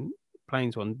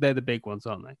planes one. They're the big ones,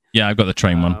 aren't they? Yeah, I've got the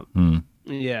train one.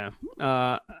 Yeah,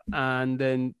 and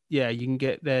then you can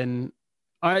get then.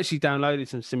 I actually downloaded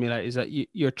some simulators that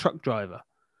you're a truck driver.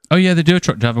 Oh yeah, they do a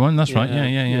truck driver one. That's right.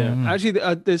 Yeah. Actually,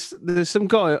 there's some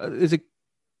guy. There's a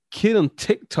kid on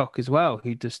TikTok as well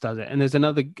who just does it, and there's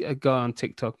another guy on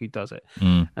TikTok who does it.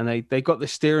 And they got the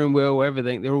steering wheel,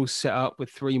 everything. They're all set up with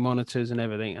 3 monitors and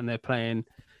everything, and they're playing.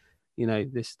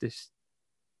 This.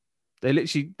 They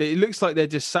literally. It looks like they're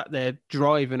just sat there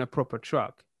driving a proper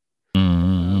truck.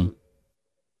 Yeah,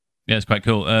 it's quite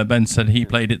cool. Ben said he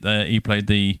played it there. He played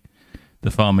the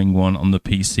farming one on the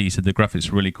PC. Said the graphics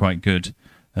are really quite good.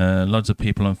 Lots of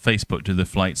people on Facebook do the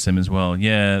flight sim as well.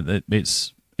 Yeah,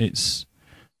 it's if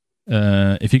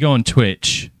you go on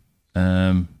Twitch,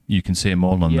 you can see them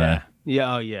all on there.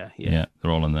 Yeah,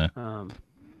 they're all on there.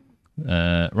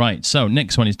 Right, so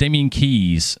next one is Damien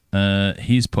Keys.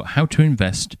 He's put how to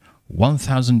invest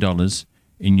 $1,000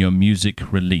 in your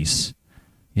music release.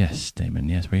 Yes, Damon.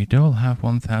 Yes, we do all have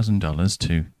 $1,000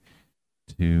 to.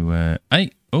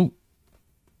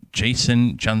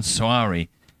 Jason Janswari.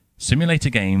 Simulator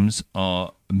games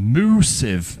are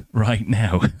massive right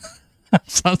now.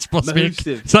 That's supposed to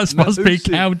be a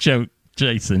cow joke,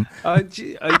 Jason. I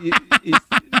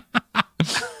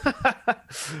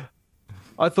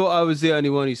thought I was the only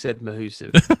one who said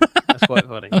mahusive. That's quite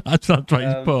funny. That's not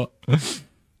right, but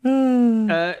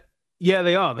yeah,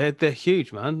 they are. They're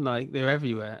huge, man. Like they're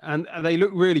everywhere, and they look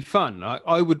really fun. Like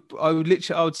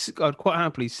I'd quite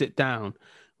happily sit down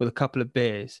with a couple of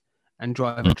beers and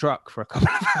drive a truck for a couple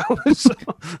of hours.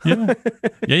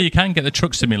 Yeah, you can get the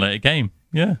truck simulator game.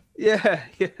 Yeah.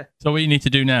 So what you need to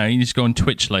do now, you need to go on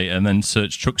Twitch later and then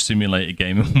search truck simulator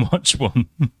game and watch one.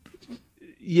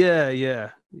 Yeah.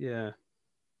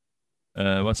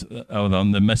 Hold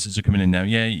on, the messages are coming in now.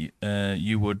 Yeah,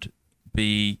 you would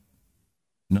be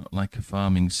not like a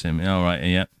farming sim. All right,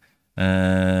 yeah.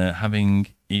 Having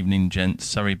evening, gents.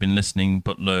 Sorry, been listening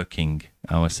but lurking.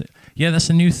 Oh, I see. Yeah, that's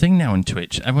a new thing now on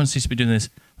Twitch. Everyone seems to be doing this.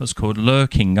 What's called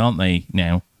lurking, aren't they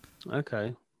now?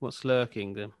 Okay, what's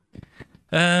lurking then?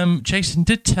 Jason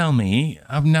did tell me.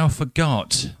 I've now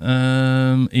forgot.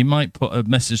 He might put a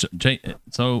message.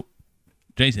 So,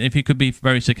 Jason, if you could be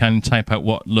very so kind and type out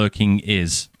what lurking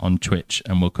is on Twitch,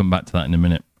 and we'll come back to that in a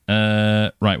minute.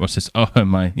 Right, what's this? Oh,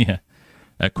 my, yeah.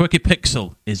 Quirky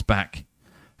Pixel is back.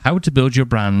 How to build your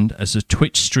brand as a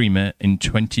Twitch streamer in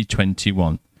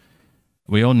 2021.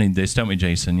 We all need this, don't we,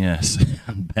 Jason? Yes.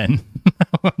 And Ben.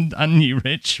 And you,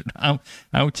 Rich.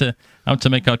 How to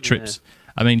make our trips. Yeah.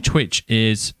 I mean, Twitch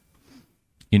is,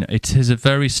 it is a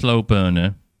very slow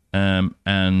burner.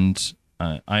 And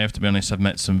I have to be honest, I've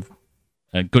met some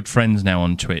good friends now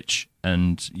on Twitch.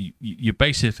 And you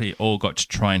basically all got to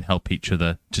try and help each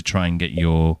other to try and get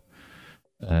your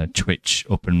Twitch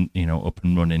up and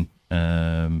running.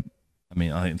 I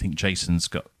mean, I think Jason's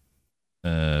got,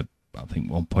 I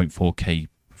think 1.4k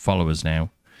followers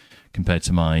now, compared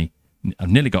to I've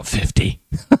nearly got 50.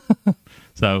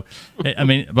 So, I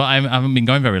mean, but I haven't been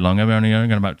going very long. I've only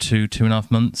gone about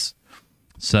 2.5 months.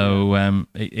 So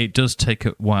it does take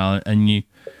a while, and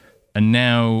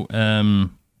now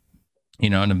and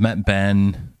I've met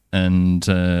Ben, and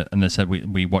I said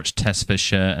we watched Tess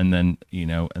Fisher, and then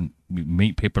and we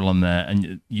meet people on there,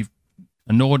 and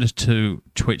in order to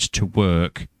Twitch to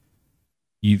work,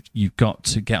 you've got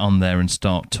to get on there and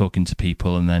start talking to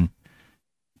people, and then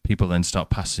people then start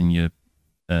passing your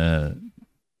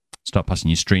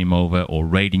stream over or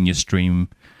raiding your stream.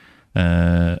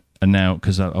 And now,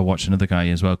 because I watched another guy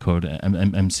as well called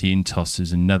MC Intos,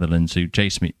 who's in Netherlands, who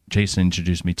Jason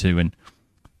introduced me to, and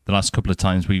the last couple of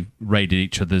times we've raided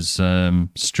each other's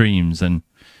streams, and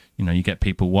you get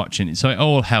people watching it, so it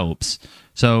all helps.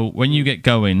 So when you get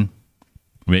going,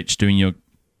 Rich, doing your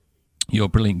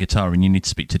brilliant guitar, and you need to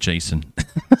speak to Jason.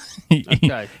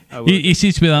 Okay, he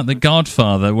seems to be like the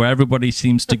Godfather, where everybody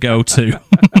seems to go to,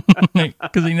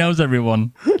 because he knows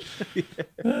everyone. Yeah.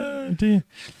 Oh dear.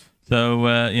 So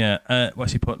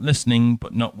what's he put? Listening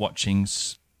but not watching,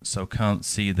 so can't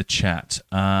see the chat.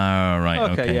 Right.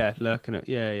 Okay. Yeah, lurking it.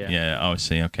 Yeah. Yeah. I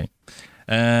see. Okay.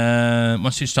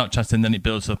 Once you start chatting, then it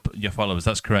builds up your followers.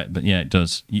 That's correct. But yeah, it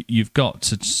does. You've got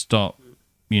to stop,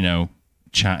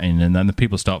 chatting, and then the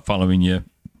people start following you.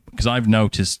 Because I've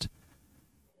noticed,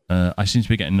 I seem to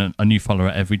be getting a new follower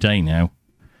every day now.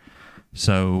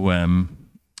 So,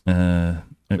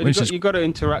 you've got to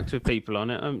interact with people on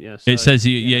it, haven't you? So, it says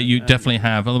you definitely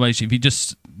have. Otherwise, if you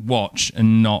just watch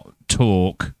and not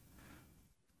talk,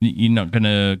 you're not going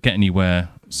to get anywhere.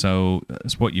 So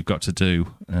that's what you've got to do.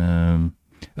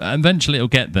 Eventually, it'll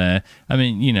get there. I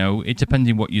mean, it depends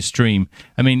on what you stream.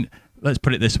 I mean, let's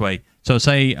put it this way. So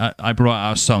say I brought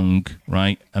out a song,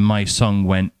 right, and my song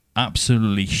went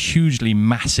absolutely hugely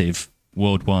massive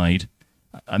worldwide.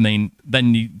 I mean,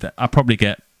 then I probably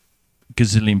get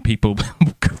gazillion people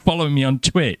following me on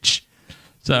Twitch.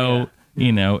 So,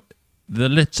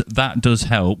 that does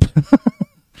help.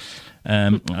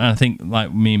 And I think,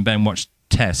 like, me and Ben watched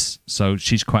Tess, so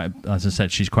she's quite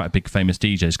a big famous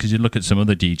DJ, because you look at some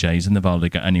other DJs and they've hardly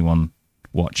got anyone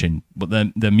watching, but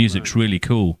their music's really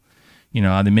cool.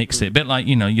 How they mix it, a bit like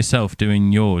yourself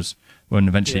doing yours, when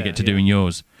eventually you get to doing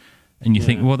yours, and you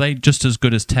think, well, they're just as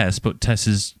good as Tess, but Tess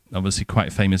is obviously quite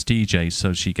a famous DJ,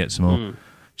 so she gets more.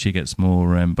 She gets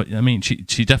more, but I mean, she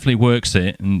definitely works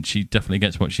it, and she definitely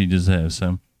gets what she deserves.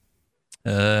 So,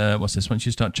 what's this? Once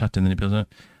you start chatting, then it builds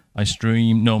up. I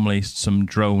stream normally some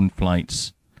drone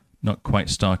flights. Not quite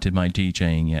started my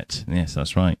DJing yet. Yes,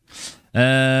 that's right.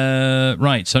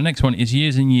 Right, so next one is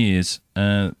Years and Years.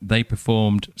 They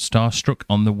performed Starstruck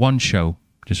on the One Show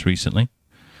just recently.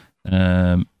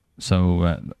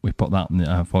 So we put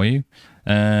that for you.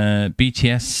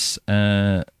 BTS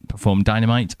performed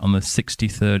Dynamite on the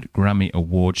 63rd Grammy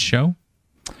Awards show.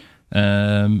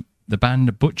 The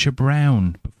band Butcher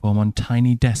Brown perform on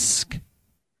Tiny Desk.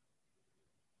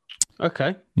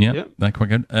 Okay. Yeah, they're quite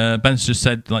good. Ben's just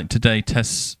said, like, today,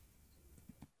 Tess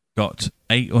got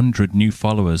 800 new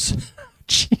followers.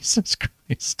 Jesus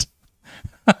Christ.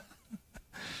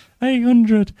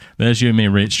 800. There's you and me,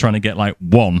 Rich, trying to get, like,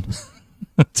 one.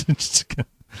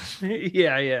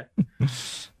 Yeah.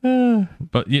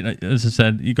 But, as I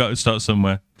said, you got to start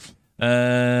somewhere.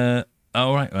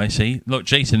 All right, I see. Look,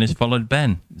 Jason has followed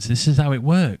Ben. This is how it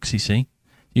works, you see.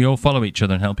 You all follow each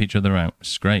other and help each other out.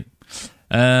 It's great.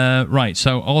 Right,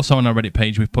 so also on our Reddit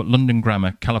page, we've put London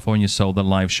Grammar, California Soul, the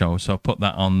live show. So I'll put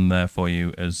that on there for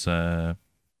you as well.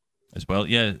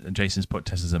 Yeah, Jason's put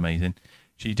Tessa's amazing.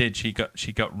 She did. She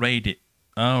got raided.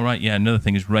 Oh, right, yeah, another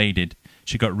thing is raided.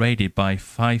 She got raided by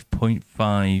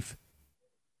 5.5k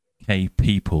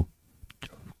people. Oh,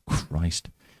 Christ.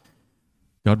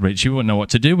 God, Rich, you wouldn't know what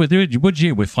to do with it, would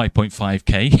you, with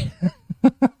 5.5k?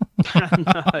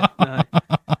 No.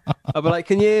 I'll be like,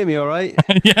 can you hear me all right?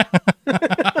 Yeah.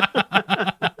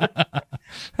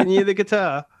 Can you hear the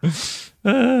guitar?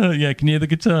 Yeah, can you hear the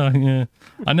guitar? Yeah,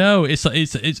 I know.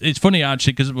 It's funny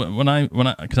actually because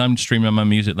because I'm streaming my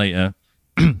music later,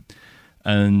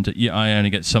 and yeah, I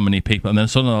only get so many people, and then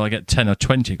suddenly I get 10 or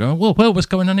 20 going, whoa, what's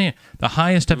going on here? The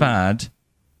highest I've had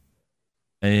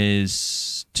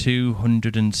is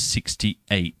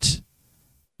 268,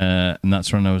 and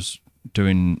that's when I was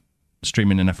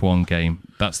streaming an F1 game.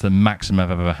 That's the maximum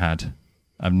I've ever had.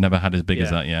 I've never had as big as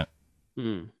that yet.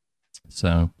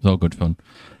 So it's all good fun.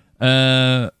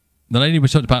 The lady we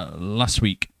talked about last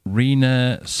week,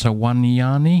 Rina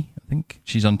Sawanyani, I think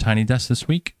she's on Tiny Desk this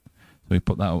week, so we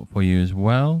put that up for you as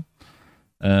well.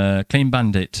 Clean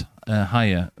Bandit,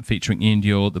 Higher, featuring Ian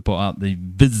Dior, that brought out the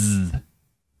Viz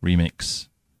remix.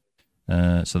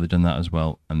 So they've done that as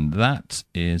well, and that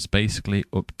is basically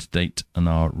up to date on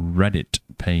our Reddit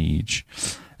page.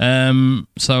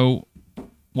 So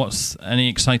what's any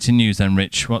exciting news then,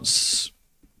 Rich?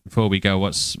 Before we go,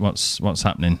 what's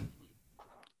happening?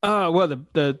 Well,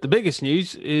 the biggest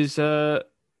news is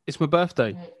it's my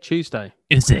birthday, Tuesday.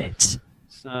 Is it?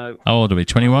 So how old are we?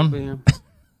 21?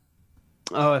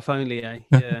 Oh, if only, eh?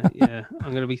 Yeah.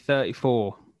 I'm going to be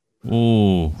 34.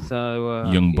 Oh, so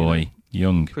young boy,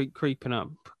 young. Creeping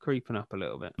up a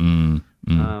little bit.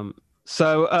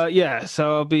 So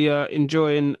I'll be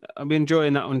enjoying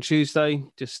that on Tuesday.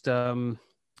 Just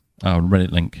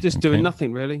Reddit link. Just doing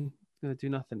nothing really. Gonna do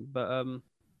nothing, but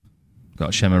got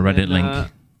to share my Reddit link.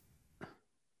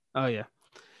 Oh yeah,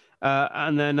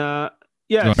 and then so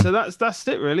that's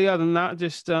it really. Other than that,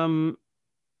 just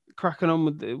cracking on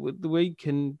with the week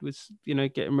and was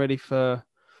getting ready for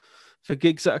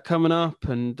gigs that are coming up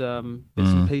and bits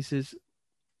and pieces,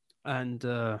 and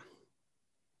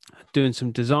doing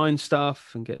some design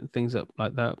stuff and getting things up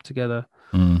like that up together.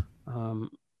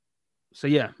 So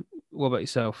yeah, what about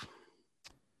yourself?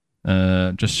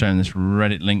 Just sharing this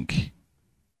Reddit link.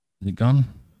 Is it gone?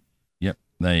 Yep,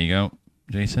 there you go,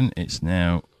 Jason. It's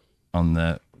now on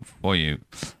there for you.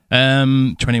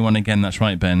 21 again. That's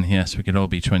right, Ben. Yes, we could all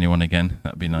be 21 again.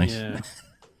 That'd be nice. Yeah.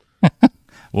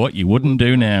 What you wouldn't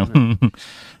do now. Go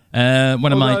on. I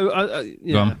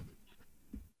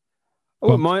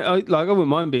wouldn't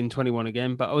mind being 21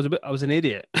 again, but I was an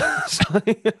idiot. So,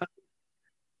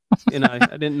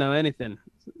 I didn't know anything.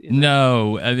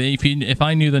 No, I mean, if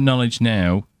I knew the knowledge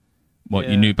now, what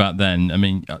you knew back then, I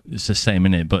mean, it's the same,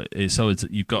 innit? But it's always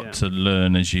you've got to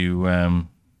learn as you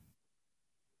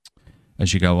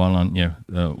go on, aren't you?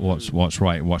 What's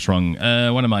right, what's wrong.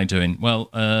 What am I doing? Well,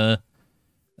 I've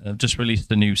just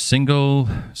released a new single,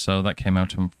 so that came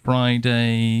out on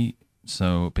Friday.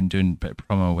 So I've been doing a bit of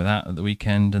promo with that at the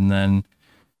weekend, and then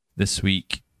this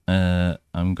week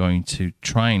I'm going to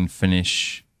try and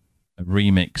finish a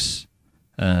remix.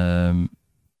 So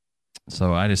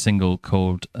I had a single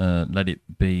called "Let It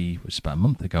Be," which is about a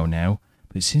month ago now,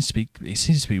 but it seems to be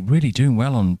really doing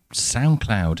well on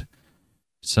SoundCloud.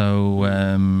 So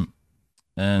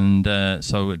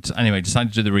anyway,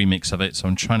 decided to do the remix of it. So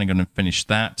I'm trying to go and finish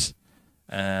that,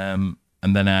 and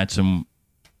then I had some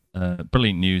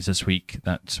brilliant news this week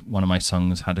that one of my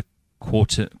songs had a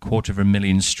quarter of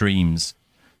 1,000,000 streams.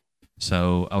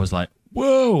 So I was like,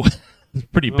 "Whoa!" It's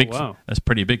pretty big. Wow. That's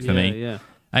pretty big for me. Yeah.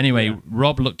 Anyway,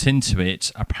 Rob looked into it.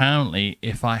 Apparently,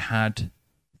 if I had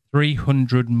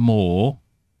 300 more,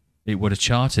 it would have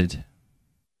charted.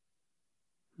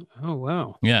 Oh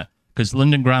wow! Yeah, because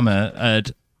London Grammar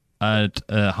had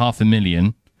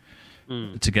 500,000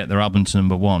 to get their album to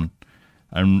number 1,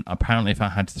 and apparently, if I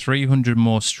had 300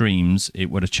 more streams, it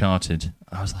would have charted.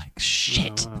 I was like,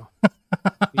 shit. Oh, wow.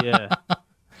 Yeah.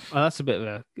 Well, that's a bit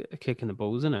of a kick in the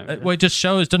balls, isn't it? Really? Well, it just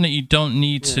shows, doesn't it? You don't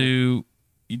need you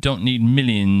don't need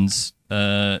millions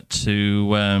because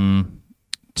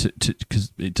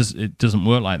it doesn't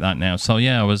work like that now. So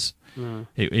yeah,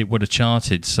 it would have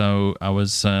charted. So I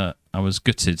was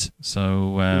gutted.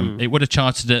 So it would have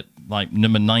charted at like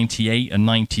number 98 and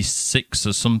 96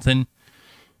 or something.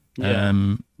 Yeah.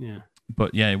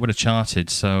 But yeah, it would have charted.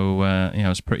 So it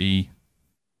was pretty.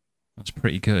 That's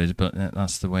pretty good, but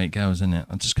that's the way it goes, isn't it?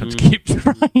 I just got to keep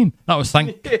trying. That was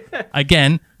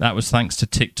That was thanks to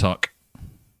TikTok.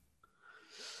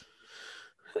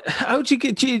 How do you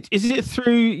get? Is it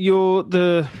through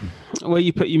the where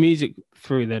you put your music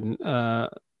through? Then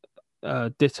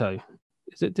Ditto.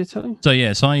 Is it Ditto? So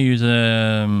yeah, I use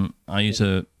a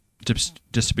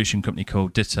distribution company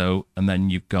called Ditto, and then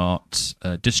you've got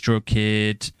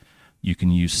DistroKid. You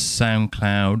can use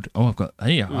SoundCloud. Oh, I've got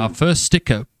our first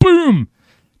sticker. Boom,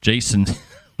 Jason.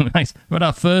 Nice. But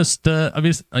our first.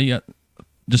 Just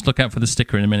look out for the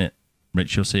sticker in a minute,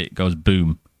 Rich. You'll see it goes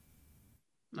boom.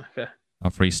 Okay. Our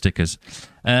free stickers.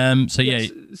 So yeah.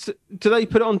 So, do they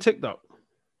put it on TikTok?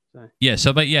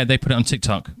 They put it on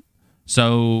TikTok.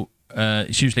 So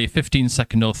it's usually a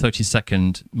 15-second or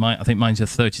 30-second. I think mine's a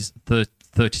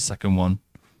 30-second one.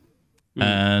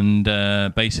 And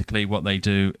basically what they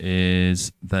do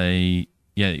is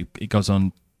it goes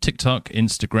on TikTok,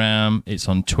 Instagram, it's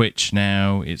on Twitch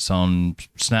now, it's on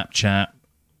Snapchat,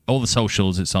 all the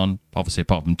socials it's on, obviously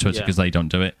apart from Twitter because they don't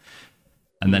do it.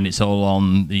 And then it's all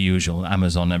on the usual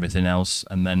Amazon, everything else.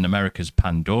 And then America's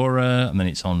Pandora, and then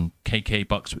it's on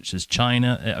KKBox, which is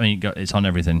China. I mean, it's on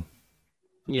everything.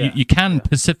 Yeah. You can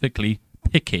specifically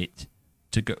pick it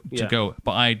to go.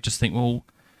 But I just think, well,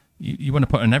 you want to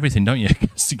put on everything, don't you?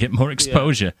 to get more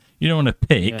exposure. Yeah. You don't want to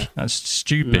pick. Yeah. That's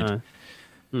stupid.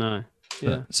 No.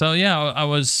 Yeah. I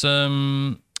was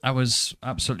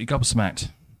absolutely gobsmacked.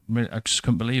 I just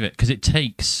couldn't believe it because it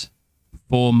takes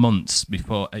 4 months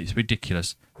before. It's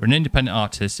ridiculous for an independent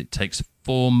artist. It takes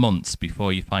 4 months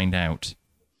before you find out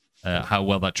how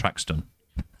well that track's done.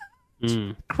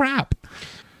 Crap.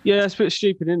 Yeah, that's a bit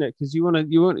stupid, isn't it? Because you want a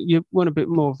bit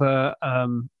more of a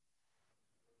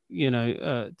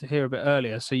to hear a bit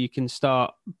earlier, so you can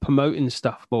start promoting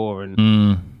stuff more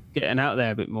and getting out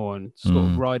there a bit more and sort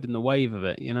of riding the wave of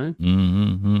it. You know.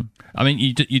 Mm-hmm. I mean,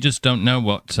 you just don't know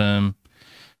what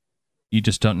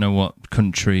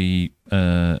country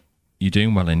you're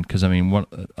doing well in. Because I mean,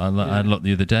 I had a lot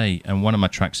the other day, and one of my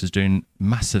tracks is doing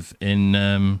massive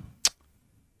in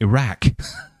Iraq.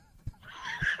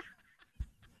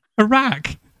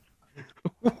 Iraq.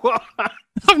 What? I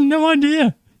have no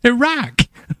idea. Iraq.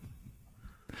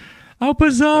 How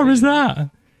bizarre is that?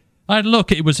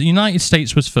 It was the United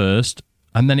States was first,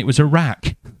 and then it was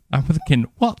Iraq. I'm thinking,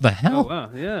 what the hell? Oh wow,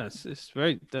 yeah,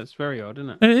 that's very odd,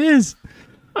 isn't it? It is.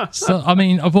 So I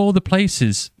mean, of all the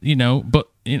places, but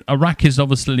Iraq is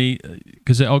obviously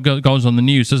because it all goes on the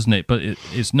news, doesn't it? But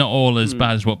it's not all as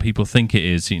bad as what people think it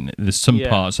is. There's some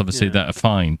parts obviously that are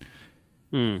fine.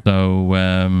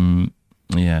 So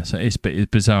so it's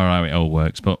bizarre how it all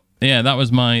works, but yeah, that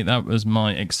was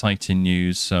my exciting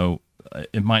news. So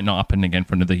it might not happen again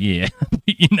for another year.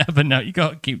 You never know. You got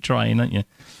to keep trying, don't you?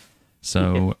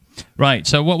 So right.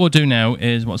 So what we'll do now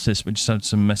is what's this? We just had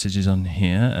some messages on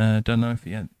here. Don't know if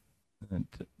you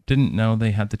didn't know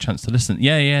they had the chance to listen.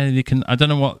 Yeah, you can. I don't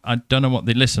know what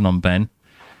they listen on, Ben.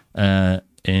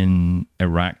 In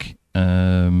Iraq.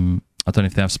 I don't know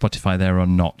if they have Spotify there or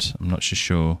not. I'm not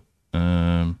sure.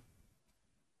 But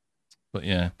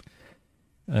yeah,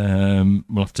 we'll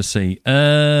have to see.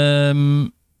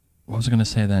 What was I going to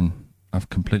say then? I've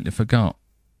completely forgot.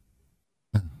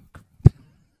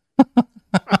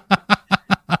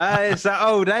 It's that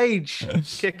old age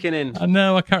kicking in. I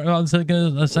know. I can't. I was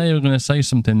going to say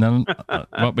something. Then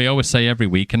what we always say every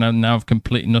week, and now I've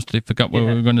completely and utterly forgot what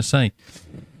we were going to say.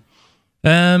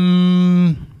 You're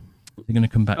going to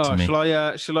come back to me.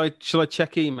 Shall I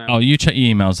check email? Oh, you check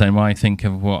your emails then while I think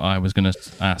of what I was going to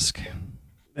ask.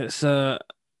 Let's have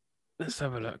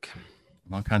a look.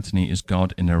 Mark Anthony is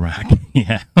God in Iraq.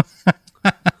 Yeah.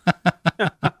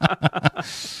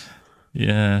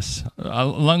 Yes.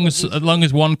 As long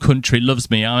as one country loves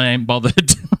me, I ain't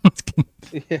bothered.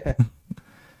 Yeah.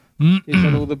 It's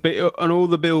on all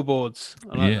the billboards.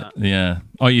 I like that. Yeah.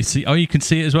 Oh, you can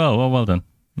see it as well. Oh, well done.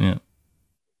 Yeah.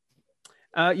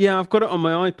 Yeah, I've got it on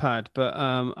my iPad, but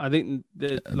I think a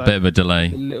bit of a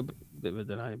delay. A little bit of a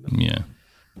delay. But, yeah.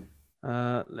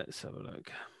 Let's have a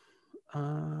look.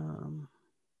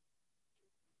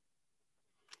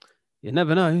 You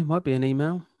never know. Might be an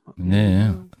email.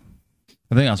 Yeah.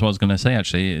 I think that's what I was going to say,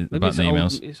 actually, maybe about the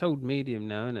emails. It's old Medium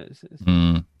now, isn't it?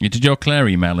 Did your Claire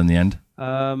email in the end?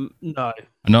 No.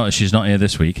 I noticed she's not here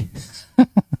this week.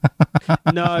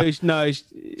 No. To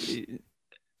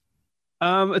be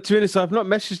honest, I've not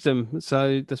messaged them,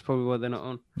 so that's probably why they're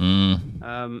not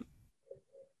on.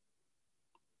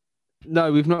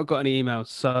 No, we've not got any emails.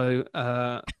 So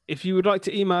if you would like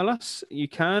to email us, you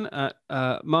can at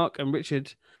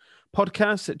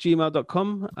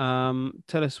markandrichardpodcast@gmail.com.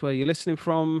 Tell us where you're listening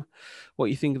from, what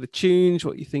you think of the tunes,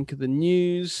 what you think of the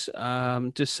news.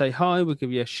 Just say hi. We'll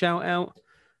give you a shout out.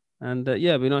 And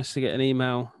it'd be nice to get an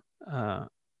email by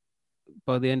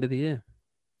the end of the year.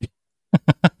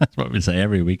 That's what we say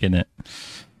every week, isn't it?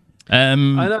 I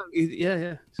know.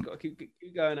 Yeah. It's got to keep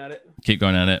going at it. Keep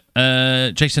going at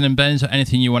it. Jason and Ben, so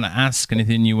anything you want to ask?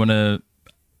 Anything you want to...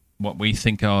 What we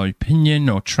think our opinion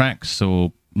or tracks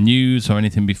or news or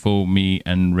anything before me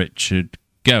and Richard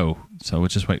go. So we'll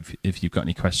just wait if you've got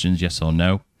any questions, yes or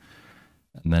no.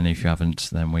 And then if you haven't,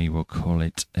 then we will call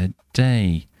it a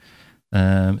day.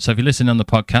 So if you listen on the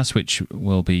podcast, which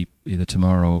will be either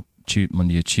tomorrow or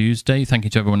Monday or Tuesday, thank you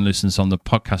to everyone who listens on the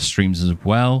podcast streams as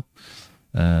well.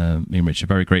 Me and Rich are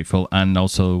very grateful, and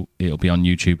also it'll be on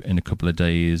YouTube in a couple of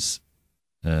days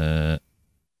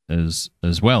as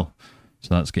well.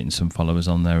 So that's getting some followers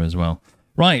on there as well.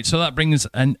 Right, so that brings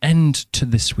an end to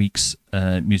this week's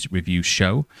music review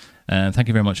show. Thank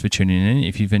you very much for tuning in.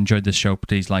 If you've enjoyed this show,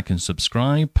 please like and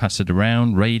subscribe, pass it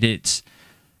around, rate it,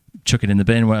 chuck it in the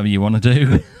bin, whatever you want to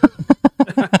do.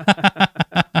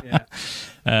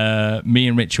 Me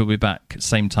and Rich will be back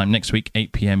same time next week,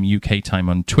 8 p.m. UK time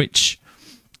on Twitch.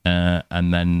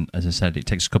 And then, as I said, it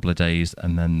takes a couple of days,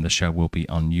 and then the show will be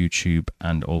on YouTube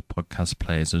and all podcast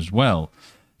players as well.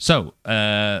 So,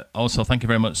 also, thank you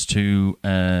very much to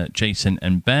Jason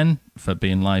and Ben for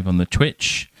being live on the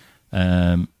Twitch,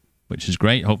 which is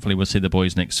great. Hopefully, we'll see the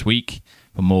boys next week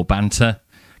for more banter.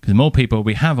 Because the more people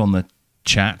we have on the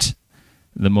chat,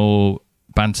 the more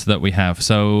banter that we have.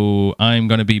 So, I'm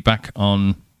going to be back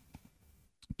on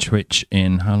Twitch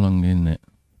in, how long in it?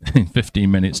 In 15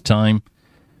 minutes' time.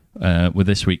 With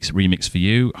this week's remix for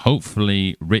you.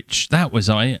 Hopefully, Rich, that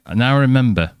was I. Now I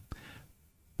remember.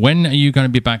 When are you going to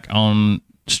be back on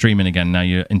streaming again now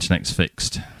your internet's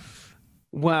fixed?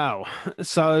 Wow.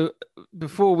 So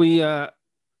before we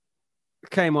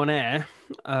came on air,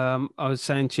 I was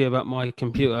saying to you about my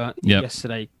computer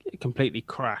yesterday. It completely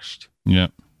crashed. Yeah.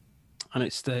 And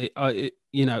it's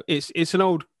it's an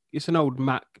old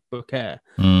MacBook Air.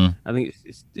 I think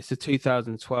it's a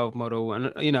 2012 model,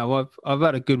 and I've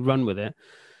had a good run with it,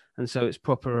 and so it's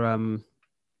proper.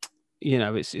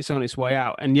 It's on its way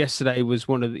out. And yesterday was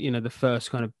one of the first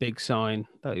kind of big sign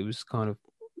that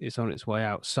it's on its way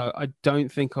out. So I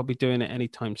don't think I'll be doing it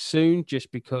anytime soon,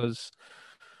 just because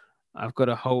I've got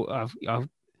a whole.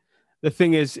 The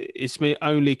thing is, it's my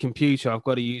only computer. I've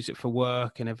got to use it for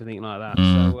work and everything like that.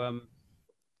 So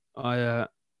I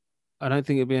don't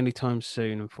think it'll be anytime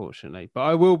soon, unfortunately. But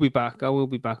I will be back. I will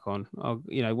be back on.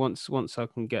 Once I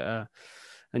can get a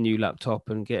new laptop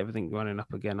and get everything running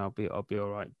up again, I'll be all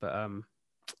right. But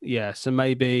so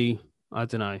maybe, I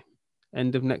don't know,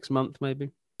 end of next month,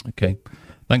 maybe. Okay.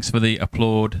 Thanks for the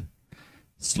applaud.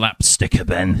 Slapsticker,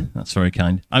 Ben. That's very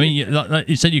kind. I mean, like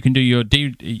you said, you can do your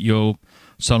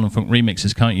soul and funk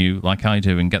remixes, can't you? Like I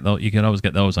do, and you can always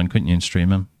get those on, couldn't you, and stream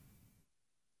them?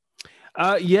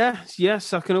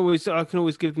 Yes. I can always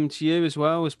give them to you as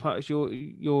well as part of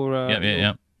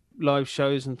your live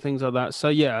shows and things like that. So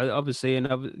obviously,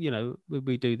 and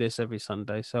we do this every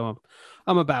Sunday. So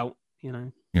I'm about.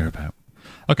 You're about.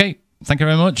 Okay. Thank you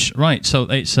very much. Right. So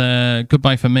it's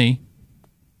goodbye for me.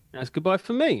 That's goodbye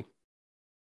for me.